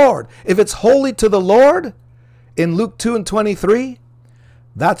the Lord. If it's holy to the Lord, in Luke 2 and 23,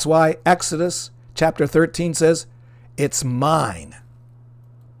 that's why Exodus chapter 13 says, it's mine.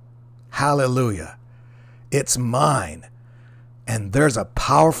 Hallelujah. It's mine. And there's a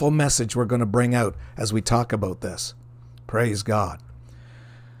powerful message we're going to bring out as we talk about this. Praise God.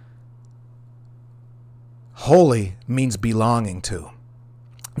 Holy means belonging to.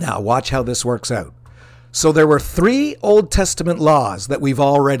 Now, watch how this works out. So there were 3 Old Testament laws that we've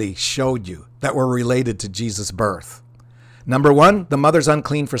already showed you that were related to Jesus' birth. Number 1, the mother's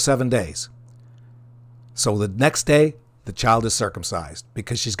unclean for 7 days. So the next day, the child is circumcised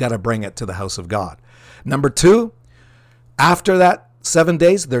because she's got to bring it to the house of God. Number 2, after that 7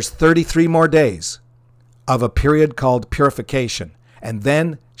 days, there's 33 more days of a period called purification. And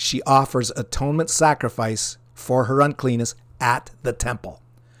then she offers atonement sacrifice for her uncleanness at the temple.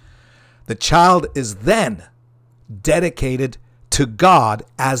 The child is then dedicated to God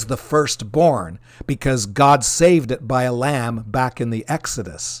as the firstborn because God saved it by a lamb back in the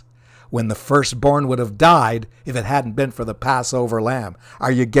Exodus when the firstborn would have died if it hadn't been for the Passover lamb. Are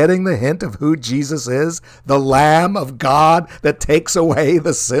you getting the hint of who Jesus is? The Lamb of God that takes away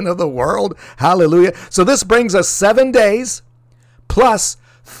the sin of the world. Hallelujah. So this brings us 7 days plus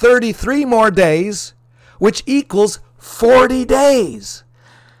 33 more days, which equals 40 days.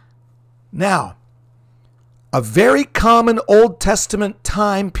 Now, a very common Old Testament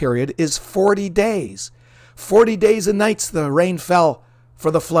time period is 40 days. 40 days and nights the rain fell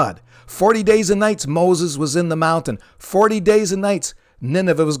for the flood. 40 days and nights Moses was in the mountain. 40 days and nights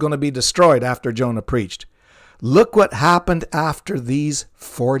Nineveh was going to be destroyed after Jonah preached. Look what happened after these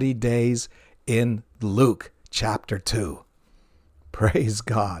 40 days in Luke chapter 2. Praise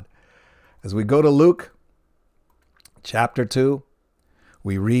God. As we go to Luke chapter 2,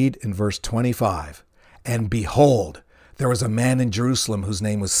 we read in verse 25, "And behold, there was a man in Jerusalem whose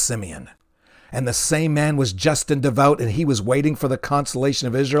name was Simeon. And the same man was just and devout, and he was waiting for the consolation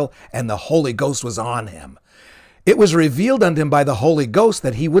of Israel, and the Holy Ghost was on him. It was revealed unto him by the Holy Ghost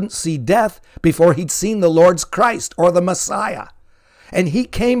that he wouldn't see death before he'd seen the Lord's Christ," or the Messiah. "And he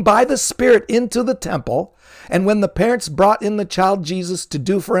came by the Spirit into the temple. And when the parents brought in the child Jesus to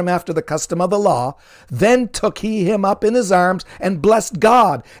do for him after the custom of the law, then took he him up in his arms and blessed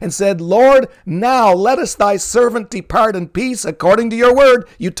God and said, Lord, now lettest thy servant depart in peace according to your word.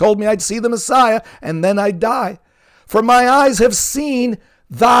 You told me I'd see the Messiah and then I'd die. For my eyes have seen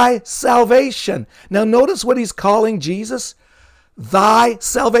thy salvation." Now notice what he's calling Jesus. Thy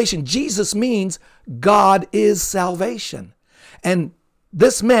salvation. Jesus means God is salvation. And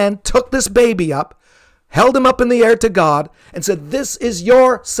this man took this baby up, held him up in the air to God, and said, "This is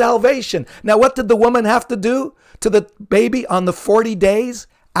your salvation." Now, what did the woman have to do to the baby on the 40th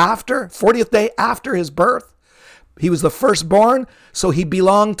day after his birth? He was the firstborn, so he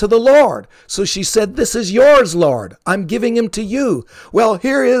belonged to the Lord. So she said, "This is yours, Lord. I'm giving him to you." Well,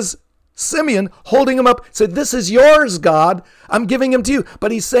 here is Simeon holding him up, said, "This is yours, God. I'm giving him to you."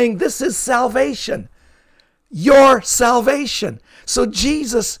 But he's saying, this is salvation. Your salvation. So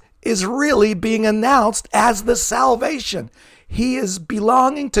Jesus is really being announced as the salvation. He is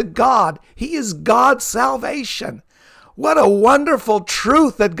belonging to God. He is God's salvation. What a wonderful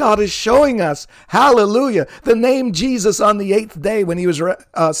truth that God is showing us. Hallelujah. The name Jesus on the 8th day when he was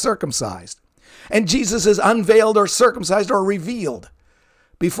circumcised. And Jesus is unveiled or circumcised or revealed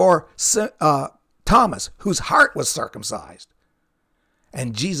before Thomas, whose heart was circumcised.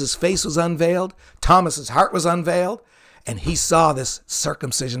 And Jesus' face was unveiled. Thomas's heart was unveiled. And he saw this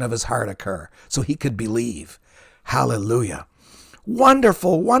circumcision of his heart occur so he could believe. Hallelujah.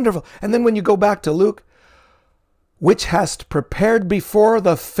 Wonderful, wonderful. And then when you go back to Luke, which hast prepared before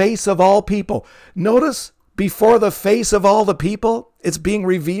the face of all people. Notice, before the face of all the people, it's being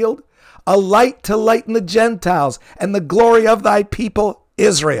revealed. A light to lighten the Gentiles and the glory of thy people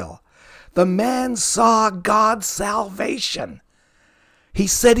Israel. The man saw God's salvation. He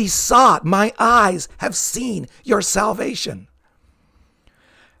said he saw it. My eyes have seen your salvation.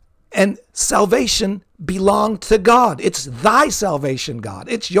 And salvation belonged to God. It's thy salvation, God.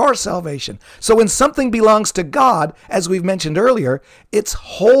 It's your salvation. So when something belongs to God, as we've mentioned earlier, it's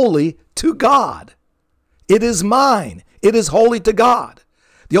holy to God. It is mine. It is holy to God.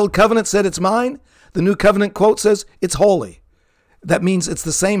 The Old Covenant said it's mine. The New Covenant quote says it's holy. That means it's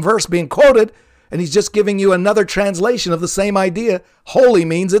the same verse being quoted, and he's just giving you another translation of the same idea. Holy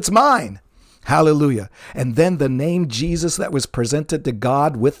means it's mine. Hallelujah. And then the name Jesus that was presented to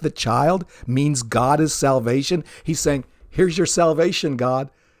God with the child means God is salvation. He's saying, here's your salvation,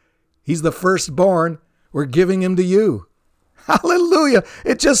 God. He's the firstborn. We're giving him to you. Hallelujah.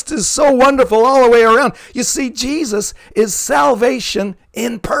 It just is so wonderful all the way around. You see, Jesus is salvation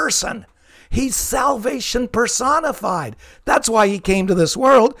in person. He's salvation personified. That's why he came to this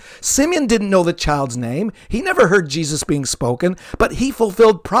world. Simeon didn't know the child's name. He never heard Jesus being spoken, but he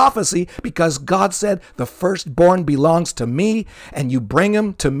fulfilled prophecy because God said, the firstborn belongs to me, and you bring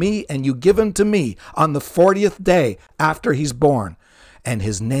him to me, and you give him to me on the 40th day after he's born. And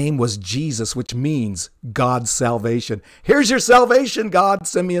his name was Jesus, which means God's salvation. Here's your salvation, God,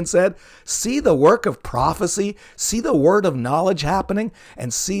 Simeon said. See the work of prophecy, see the word of knowledge happening,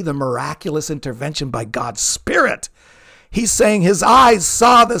 and see the miraculous intervention by God's Spirit. He's saying his eyes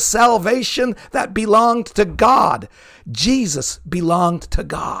saw the salvation that belonged to God. Jesus belonged to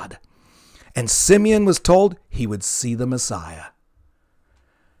God. And Simeon was told he would see the Messiah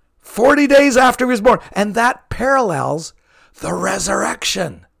 40 days after he was born. And that parallels the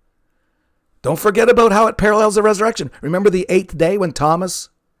resurrection. Don't forget about how it parallels the resurrection. Remember the 8th day when Thomas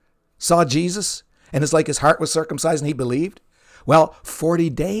saw Jesus and it's like his heart was circumcised and he believed? Well, 40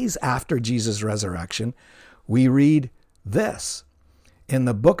 days after Jesus' resurrection, we read this in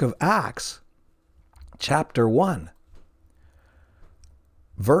the book of Acts, chapter 1,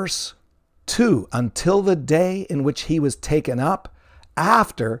 verse 2, until the day in which he was taken up,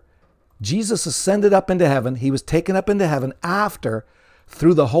 after Jesus ascended up into heaven. He was taken up into heaven after,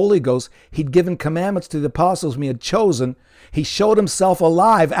 through the Holy Ghost, he'd given commandments to the apostles whom he had chosen. He showed himself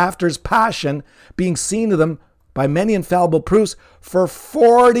alive after his passion, being seen to them by many infallible proofs for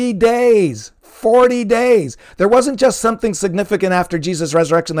 40 days. 40 days. There wasn't just something significant after Jesus'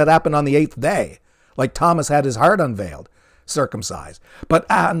 resurrection that happened on the 8th day, like Thomas had his heart unveiled, circumcised. But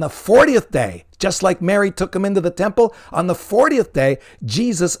on the 40th day, just like Mary took him into the temple, on the 40th day,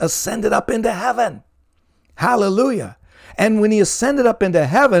 Jesus ascended up into heaven. Hallelujah. And when he ascended up into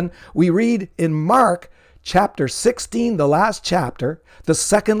heaven, we read in Mark chapter 16, the last chapter, the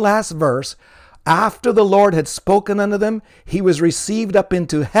second last verse, after the Lord had spoken unto them, he was received up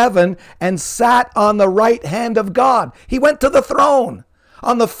into heaven and sat on the right hand of God. He went to the throne.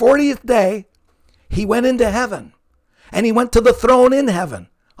 On the 40th day, he went into heaven. And he went to the throne in heaven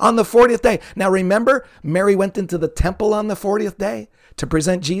on the 40th day. Now remember, Mary went into the temple on the 40th day to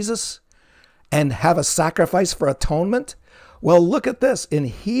present Jesus and have a sacrifice for atonement. Well, look at this. In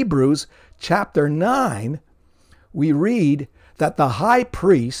Hebrews chapter 9, we read that the high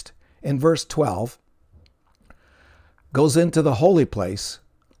priest, in verse 12, goes into the holy place,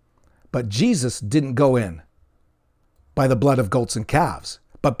 but Jesus didn't go in by the blood of goats and calves,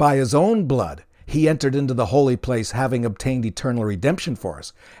 but by his own blood. He entered into the holy place, having obtained eternal redemption for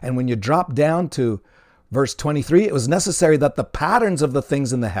us. And when you drop down to verse 23, it was necessary that the patterns of the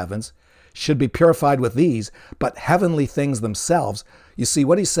things in the heavens should be purified with these, but heavenly things themselves. You see,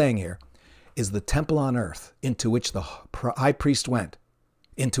 what he's saying here is the temple on earth into which the high priest went,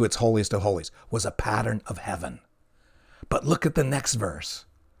 into its holiest of holies, was a pattern of heaven. But look at the next verse.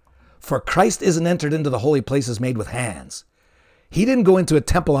 For Christ isn't entered into the holy places made with hands. He didn't go into a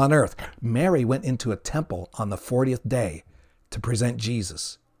temple on earth. Mary went into a temple on the 40th day to present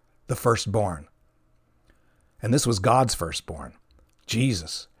Jesus, the firstborn. And this was God's firstborn,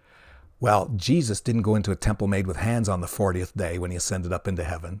 Jesus. Well, Jesus didn't go into a temple made with hands on the 40th day when he ascended up into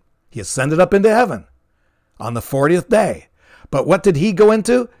heaven. He ascended up into heaven on the 40th day. But what did he go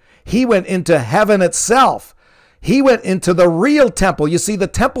into? He went into heaven itself. He went into the real temple. You see, the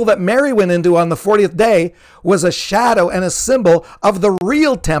temple that Mary went into on the 40th day was a shadow and a symbol of the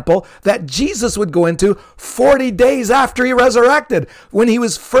real temple that Jesus would go into 40 days after he resurrected, when he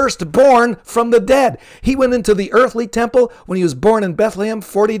was first born from the dead. He went into the earthly temple when he was born in Bethlehem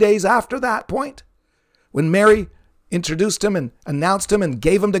 40 days after that point, when Mary introduced him and announced him and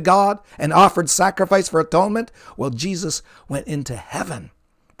gave him to God and offered sacrifice for atonement. Well, Jesus went into heaven,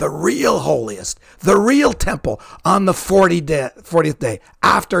 the real holiest, the real temple, on the 40th day,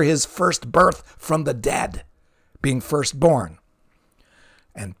 after his first birth from the dead, being firstborn.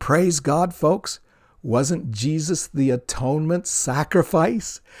 And praise God, folks, wasn't Jesus the atonement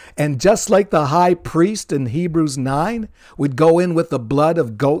sacrifice? And just like the high priest in Hebrews 9 would go in with the blood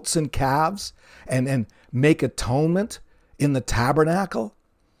of goats and calves and make atonement in the tabernacle,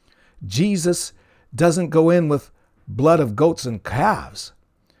 Jesus doesn't go in with blood of goats and calves.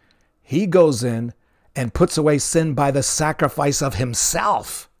 He goes in and puts away sin by the sacrifice of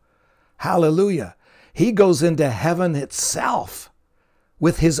himself. Hallelujah. He goes into heaven itself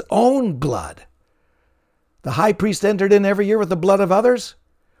with his own blood. The high priest entered in every year with the blood of others.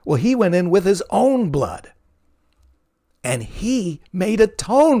 Well, he went in with his own blood. And he made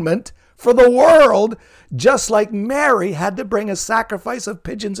atonement for the world, just like Mary had to bring a sacrifice of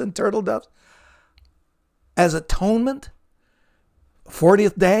pigeons and turtle doves as atonement.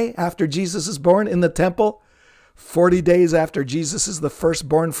 40th day after Jesus is born in the temple. 40 days after Jesus is the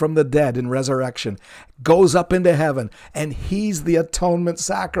firstborn from the dead in resurrection, goes up into heaven, and he's the atonement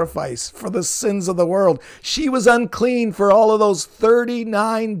sacrifice for the sins of the world. She was unclean for all of those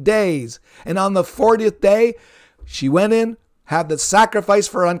 39 days. And on the 40th day, she went in, had the sacrifice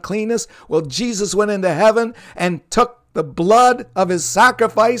for uncleanness. Well, Jesus went into heaven and took the blood of his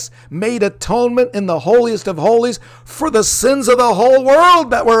sacrifice, made atonement in the holiest of holies for the sins of the whole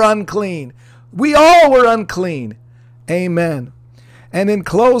world that were unclean. We all were unclean. Amen. And in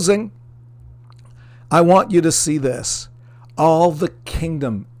closing, I want you to see this. All the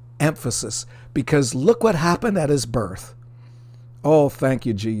kingdom emphasis, because look what happened at his birth. Oh, thank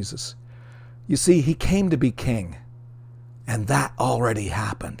you, Jesus. You see, he came to be king, and that already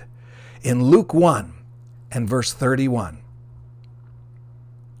happened. In Luke 1 and verse 31,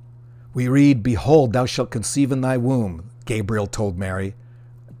 we read, "Behold, thou shalt conceive in thy womb," Gabriel told Mary,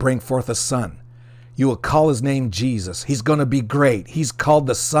 "bring forth a son. You will call his name Jesus. He's going to be great. He's called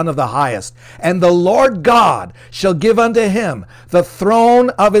the Son of the Highest. And the Lord God shall give unto him the throne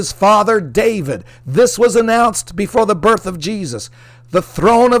of his father David." This was announced before the birth of Jesus. "The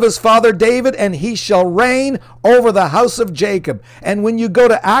throne of his father David, and he shall reign over the house of Jacob." And when you go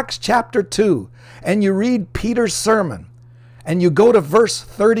to Acts chapter 2 and you read Peter's sermon and you go to verse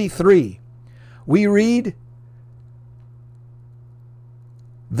 33, we read,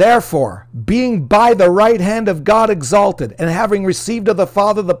 "Therefore, being by the right hand of God exalted, and having received of the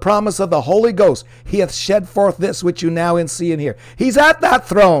Father the promise of the Holy Ghost, he hath shed forth this which you now see and hear." He's at that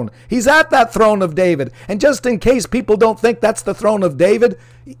throne. He's at that throne of David. And just in case people don't think that's the throne of David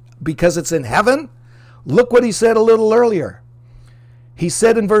because it's in heaven, look what he said a little earlier. He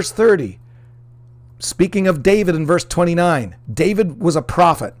said in verse 30, speaking of David in verse 29, David was a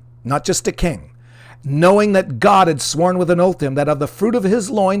prophet, not just a king, knowing that God had sworn with an oath to him that of the fruit of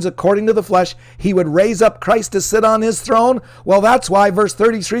his loins, according to the flesh, he would raise up Christ to sit on his throne. Well, that's why verse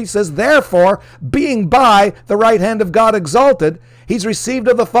 33 says, "Therefore, being by the right hand of God exalted, he's received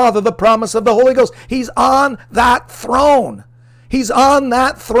of the Father the promise of the Holy Ghost." He's on that throne. He's on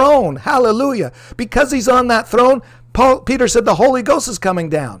that throne. Hallelujah. Because he's on that throne, Peter said the Holy Ghost is coming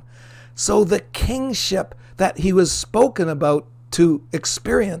down. So the kingship that he was spoken about to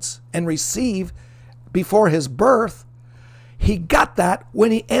experience and receive before his birth, he got that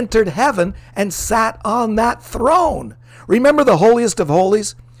when he entered heaven and sat on that throne. Remember, the holiest of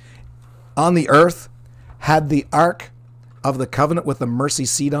holies on the earth had the Ark of the Covenant with the mercy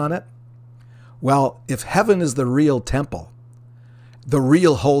seat on it? Well, if heaven is the real temple, the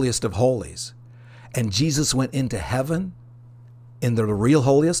real holiest of holies, and Jesus went into heaven in the real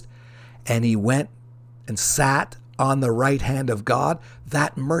holiest, and he went and sat on the right hand of God,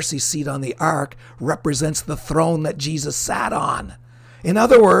 that mercy seat on the ark represents the throne that Jesus sat on. In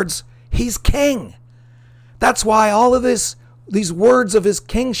other words, he's king. That's why all of these words of his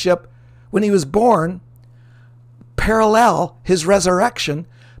kingship when he was born parallel his resurrection,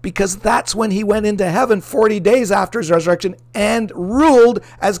 because that's when he went into heaven 40 days after his resurrection and ruled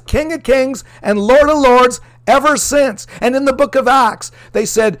as King of Kings and Lord of Lords ever since. And in the book of Acts, they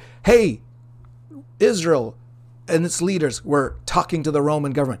said, hey, Israel and its leaders were talking to the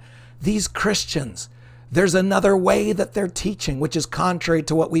Roman government. These Christians, there's another way that they're teaching, which is contrary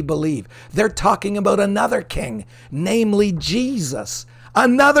to what we believe. They're talking about another king, namely Jesus.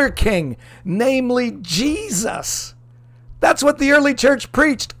 Another king, namely Jesus. That's what the early church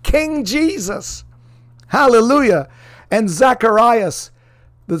preached, King Jesus. Hallelujah. And Zacharias,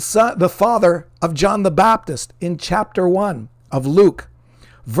 the father of John the Baptist, in chapter 1 of Luke,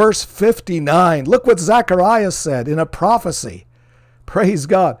 verse 59. Look what Zacharias said in a prophecy. Praise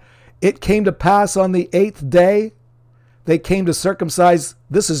God. It came to pass on the 8th day, they came to circumcise.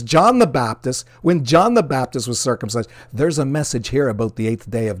 This is John the Baptist. When John the Baptist was circumcised, there's a message here about the 8th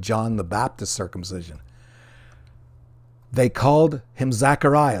day of John the Baptist's circumcision. They called him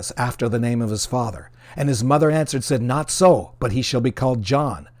Zacharias after the name of his father. And his mother answered, said, not so, but he shall be called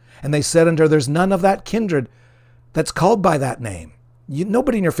John. And they said unto her, there's none of that kindred that's called by that name.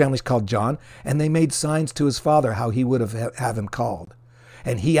 Nobody in your family's called John. And they made signs to his father how he would have him called.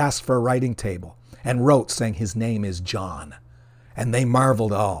 And he asked for a writing table and wrote, saying, his name is John. And they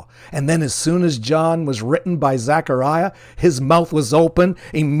marveled all. And then as soon as John was written by Zechariah, his mouth was open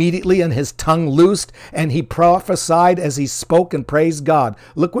immediately and his tongue loosed, and he prophesied as he spoke and praised God.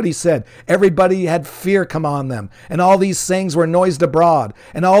 Look what he said. Everybody had fear come on them, and all these sayings were noised abroad,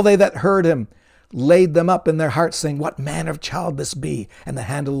 and all they that heard him laid them up in their hearts, saying, what manner of child this be? And the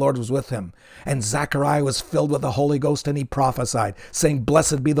hand of the Lord was with him. And Zechariah was filled with the Holy Ghost, and he prophesied, saying,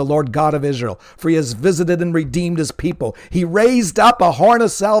 blessed be the Lord God of Israel, for he has visited and redeemed his people. He raised up a horn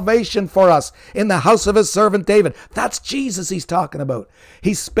of salvation for us in the house of his servant David. That's Jesus he's talking about.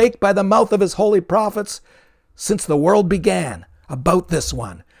 He spake by the mouth of his holy prophets since the world began about this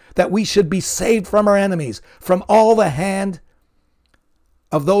one, that we should be saved from our enemies, from all the hand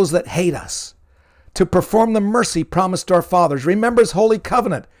of those that hate us, to perform the mercy promised to our fathers. Remember his holy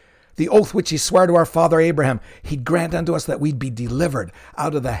covenant, the oath which he swore to our father Abraham. He'd grant unto us that we'd be delivered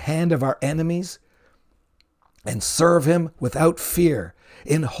out of the hand of our enemies and serve him without fear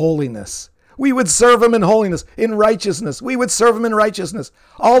in holiness. We would serve him in holiness, in righteousness. We would serve him in righteousness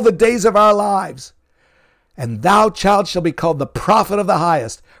all the days of our lives. And thou, child, shalt be called the prophet of the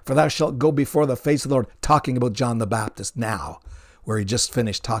highest, for thou shalt go before the face of the Lord, talking about John the Baptist now, where he just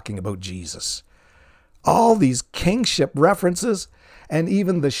finished talking about Jesus. All these kingship references, and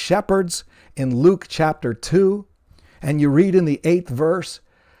even the shepherds in Luke chapter 2. And you read in the 8th verse,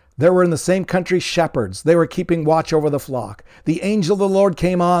 there were in the same country shepherds. They were keeping watch over the flock. The angel of the Lord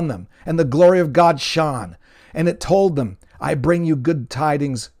came on them, and the glory of God shone. And it told them, I bring you good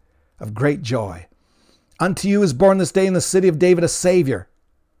tidings of great joy. Unto you is born this day in the city of David a Savior,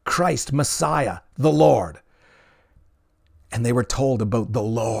 Christ, Messiah, the Lord. And they were told about the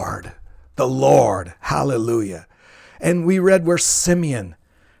Lord. The Lord. Hallelujah. And we read where Simeon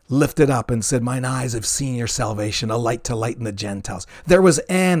lifted up and said, mine eyes have seen your salvation, a light to lighten the Gentiles. There was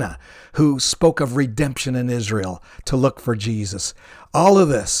Anna, who spoke of redemption in Israel to look for Jesus. All of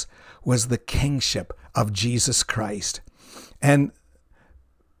this was the kingship of Jesus Christ. And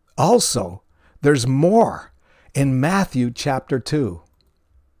also, there's more in Matthew chapter 2.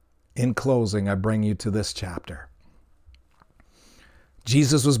 In closing, I bring you to this chapter.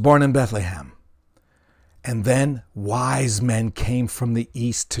 Jesus was born in Bethlehem. And then wise men came from the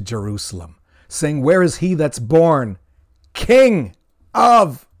east to Jerusalem, saying, where is he that's born King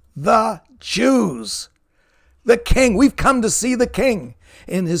of the Jews? The King. We've come to see the King.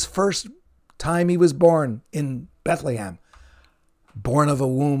 In his first time he was born in Bethlehem, born of a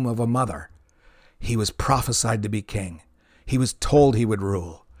womb of a mother, he was prophesied to be king. He was told he would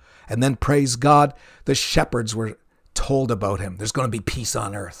rule. And then, praise God, the shepherds were told about him. There's going to be peace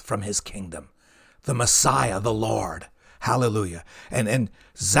on earth from his kingdom. The Messiah, the Lord. Hallelujah. And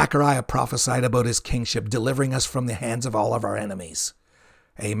Zechariah prophesied about his kingship, delivering us from the hands of all of our enemies.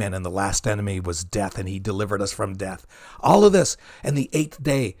 Amen. And the last enemy was death, and he delivered us from death. All of this. And the 8th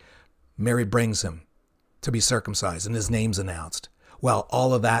day, Mary brings him to be circumcised, and his name's announced. Well,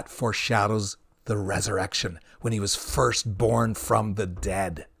 all of that foreshadows the resurrection, when he was first born from the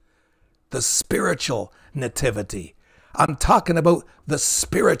dead. The spiritual nativity. I'm talking about the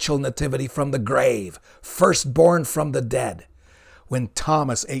spiritual nativity from the grave, firstborn from the dead. When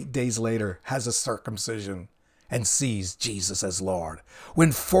Thomas, 8 days later, has a circumcision and sees Jesus as Lord.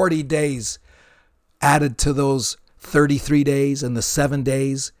 When 40 days added to those 33 days and the 7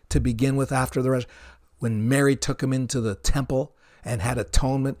 days to begin with after the rest, when Mary took him into the temple and had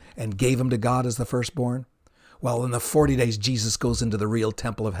atonement and gave him to God as the firstborn. Well, in the 40 days, Jesus goes into the real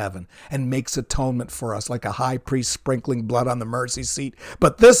temple of heaven and makes atonement for us like a high priest sprinkling blood on the mercy seat.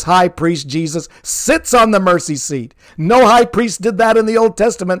 But this high priest, Jesus, sits on the mercy seat. No high priest did that in the Old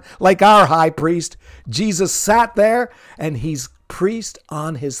Testament like our high priest. Jesus sat there and he's priest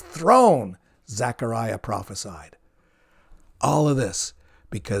on his throne, Zechariah prophesied. All of this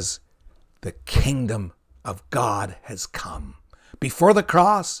because the kingdom of God has come. Before the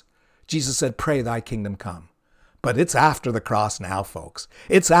cross, Jesus said, pray thy kingdom come. But it's after the cross now, folks.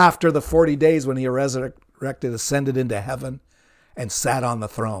 It's after the 40 days when he resurrected, ascended into heaven, and sat on the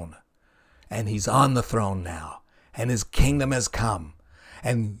throne. And he's on the throne now. And his kingdom has come.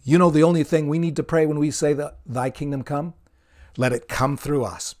 And you know the only thing we need to pray when we say that thy kingdom come? Let it come through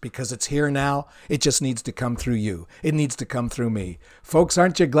us, because it's here now. It just needs to come through you. It needs to come through me. Folks,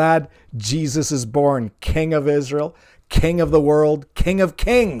 aren't you glad Jesus is born King of Israel, King of the world, King of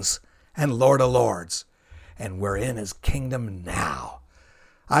kings, and Lord of lords? And we're in his kingdom now.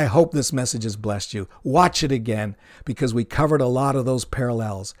 I hope this message has blessed you. Watch it again, because we covered a lot of those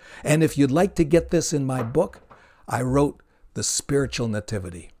parallels. And if you'd like to get this in my book, I wrote the spiritual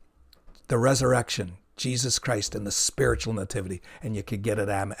nativity, the resurrection, Jesus Christ and the spiritual nativity, and you could get it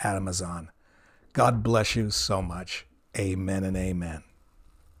at Amazon. God bless you so much. Amen and amen.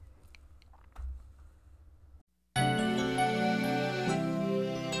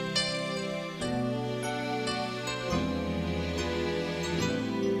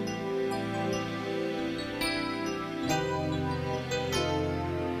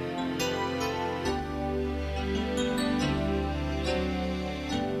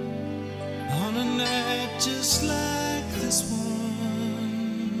 just like this one.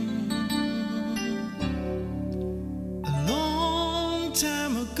 A long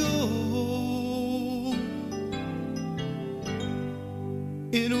time ago,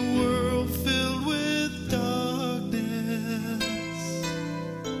 in a world filled with darkness,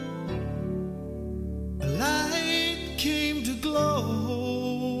 a light came to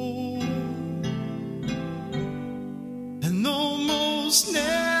glow, and almost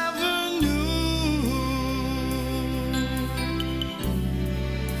never knew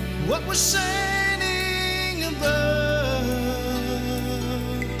what was shining above.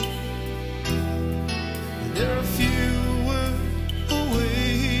 There are few were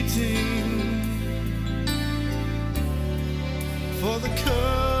awaiting for the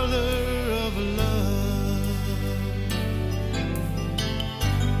color of love.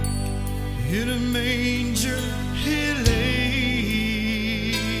 In a manger he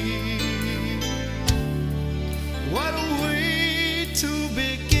lay. What a way to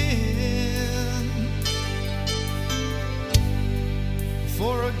begin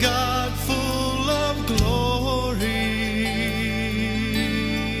for a God full of glory,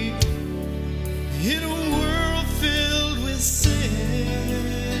 in a world filled with sin.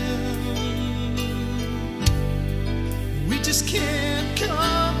 We just can't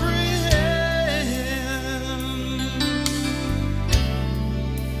comprehend,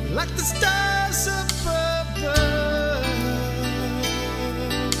 like the stars up above.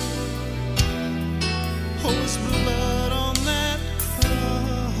 Oh, His blood on that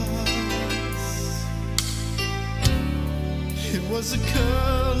cross, it was the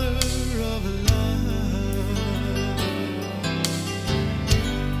color of love.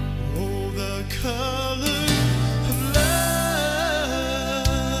 Oh, the color of love,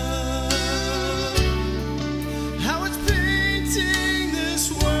 how it's painting this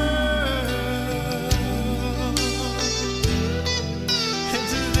world, and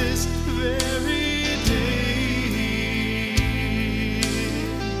to this very day,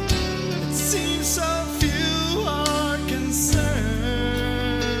 it seems so few are concerned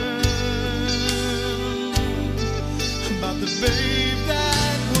about the babe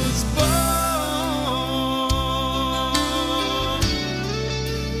that was born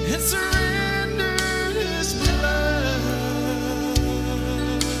and surrendered his blood.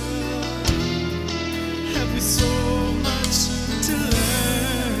 Have we so much to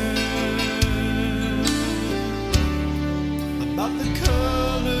learn about the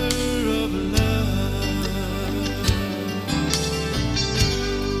color of love?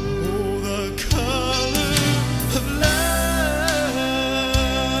 Oh, the color of love,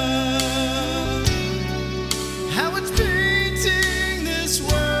 how it's painting this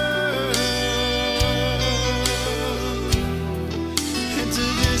world, and to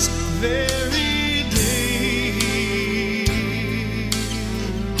this very day,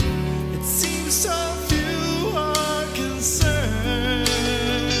 it seems so few are concerned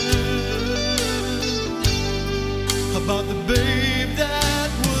about the babe that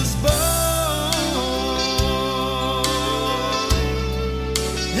was born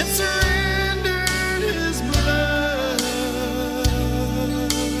and surrendered his blood.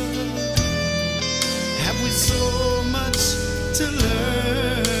 Have we so much to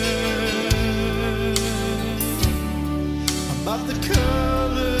learn about the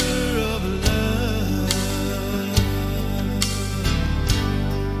color of love?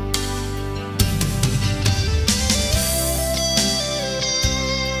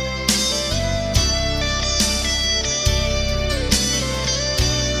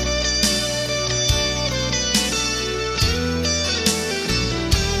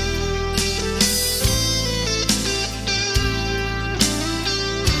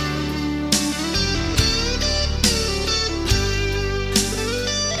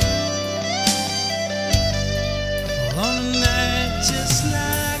 On a night just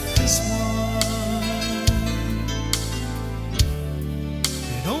like this one,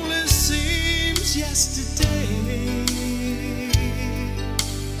 it only seems yesterday,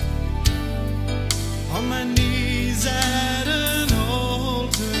 on my knees at an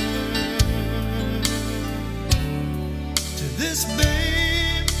altar, to this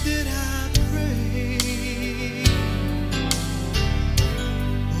babe did I pray.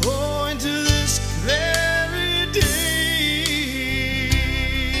 Oh, into this very day,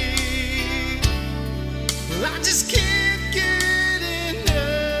 well, I just can't get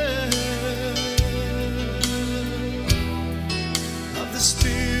enough of the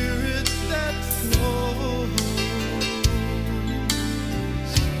Spirit that flows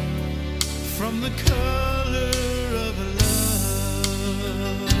from the color of love.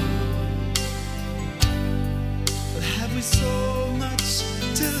 is so much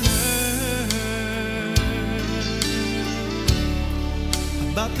to learn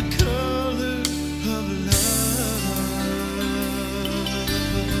about the color of love.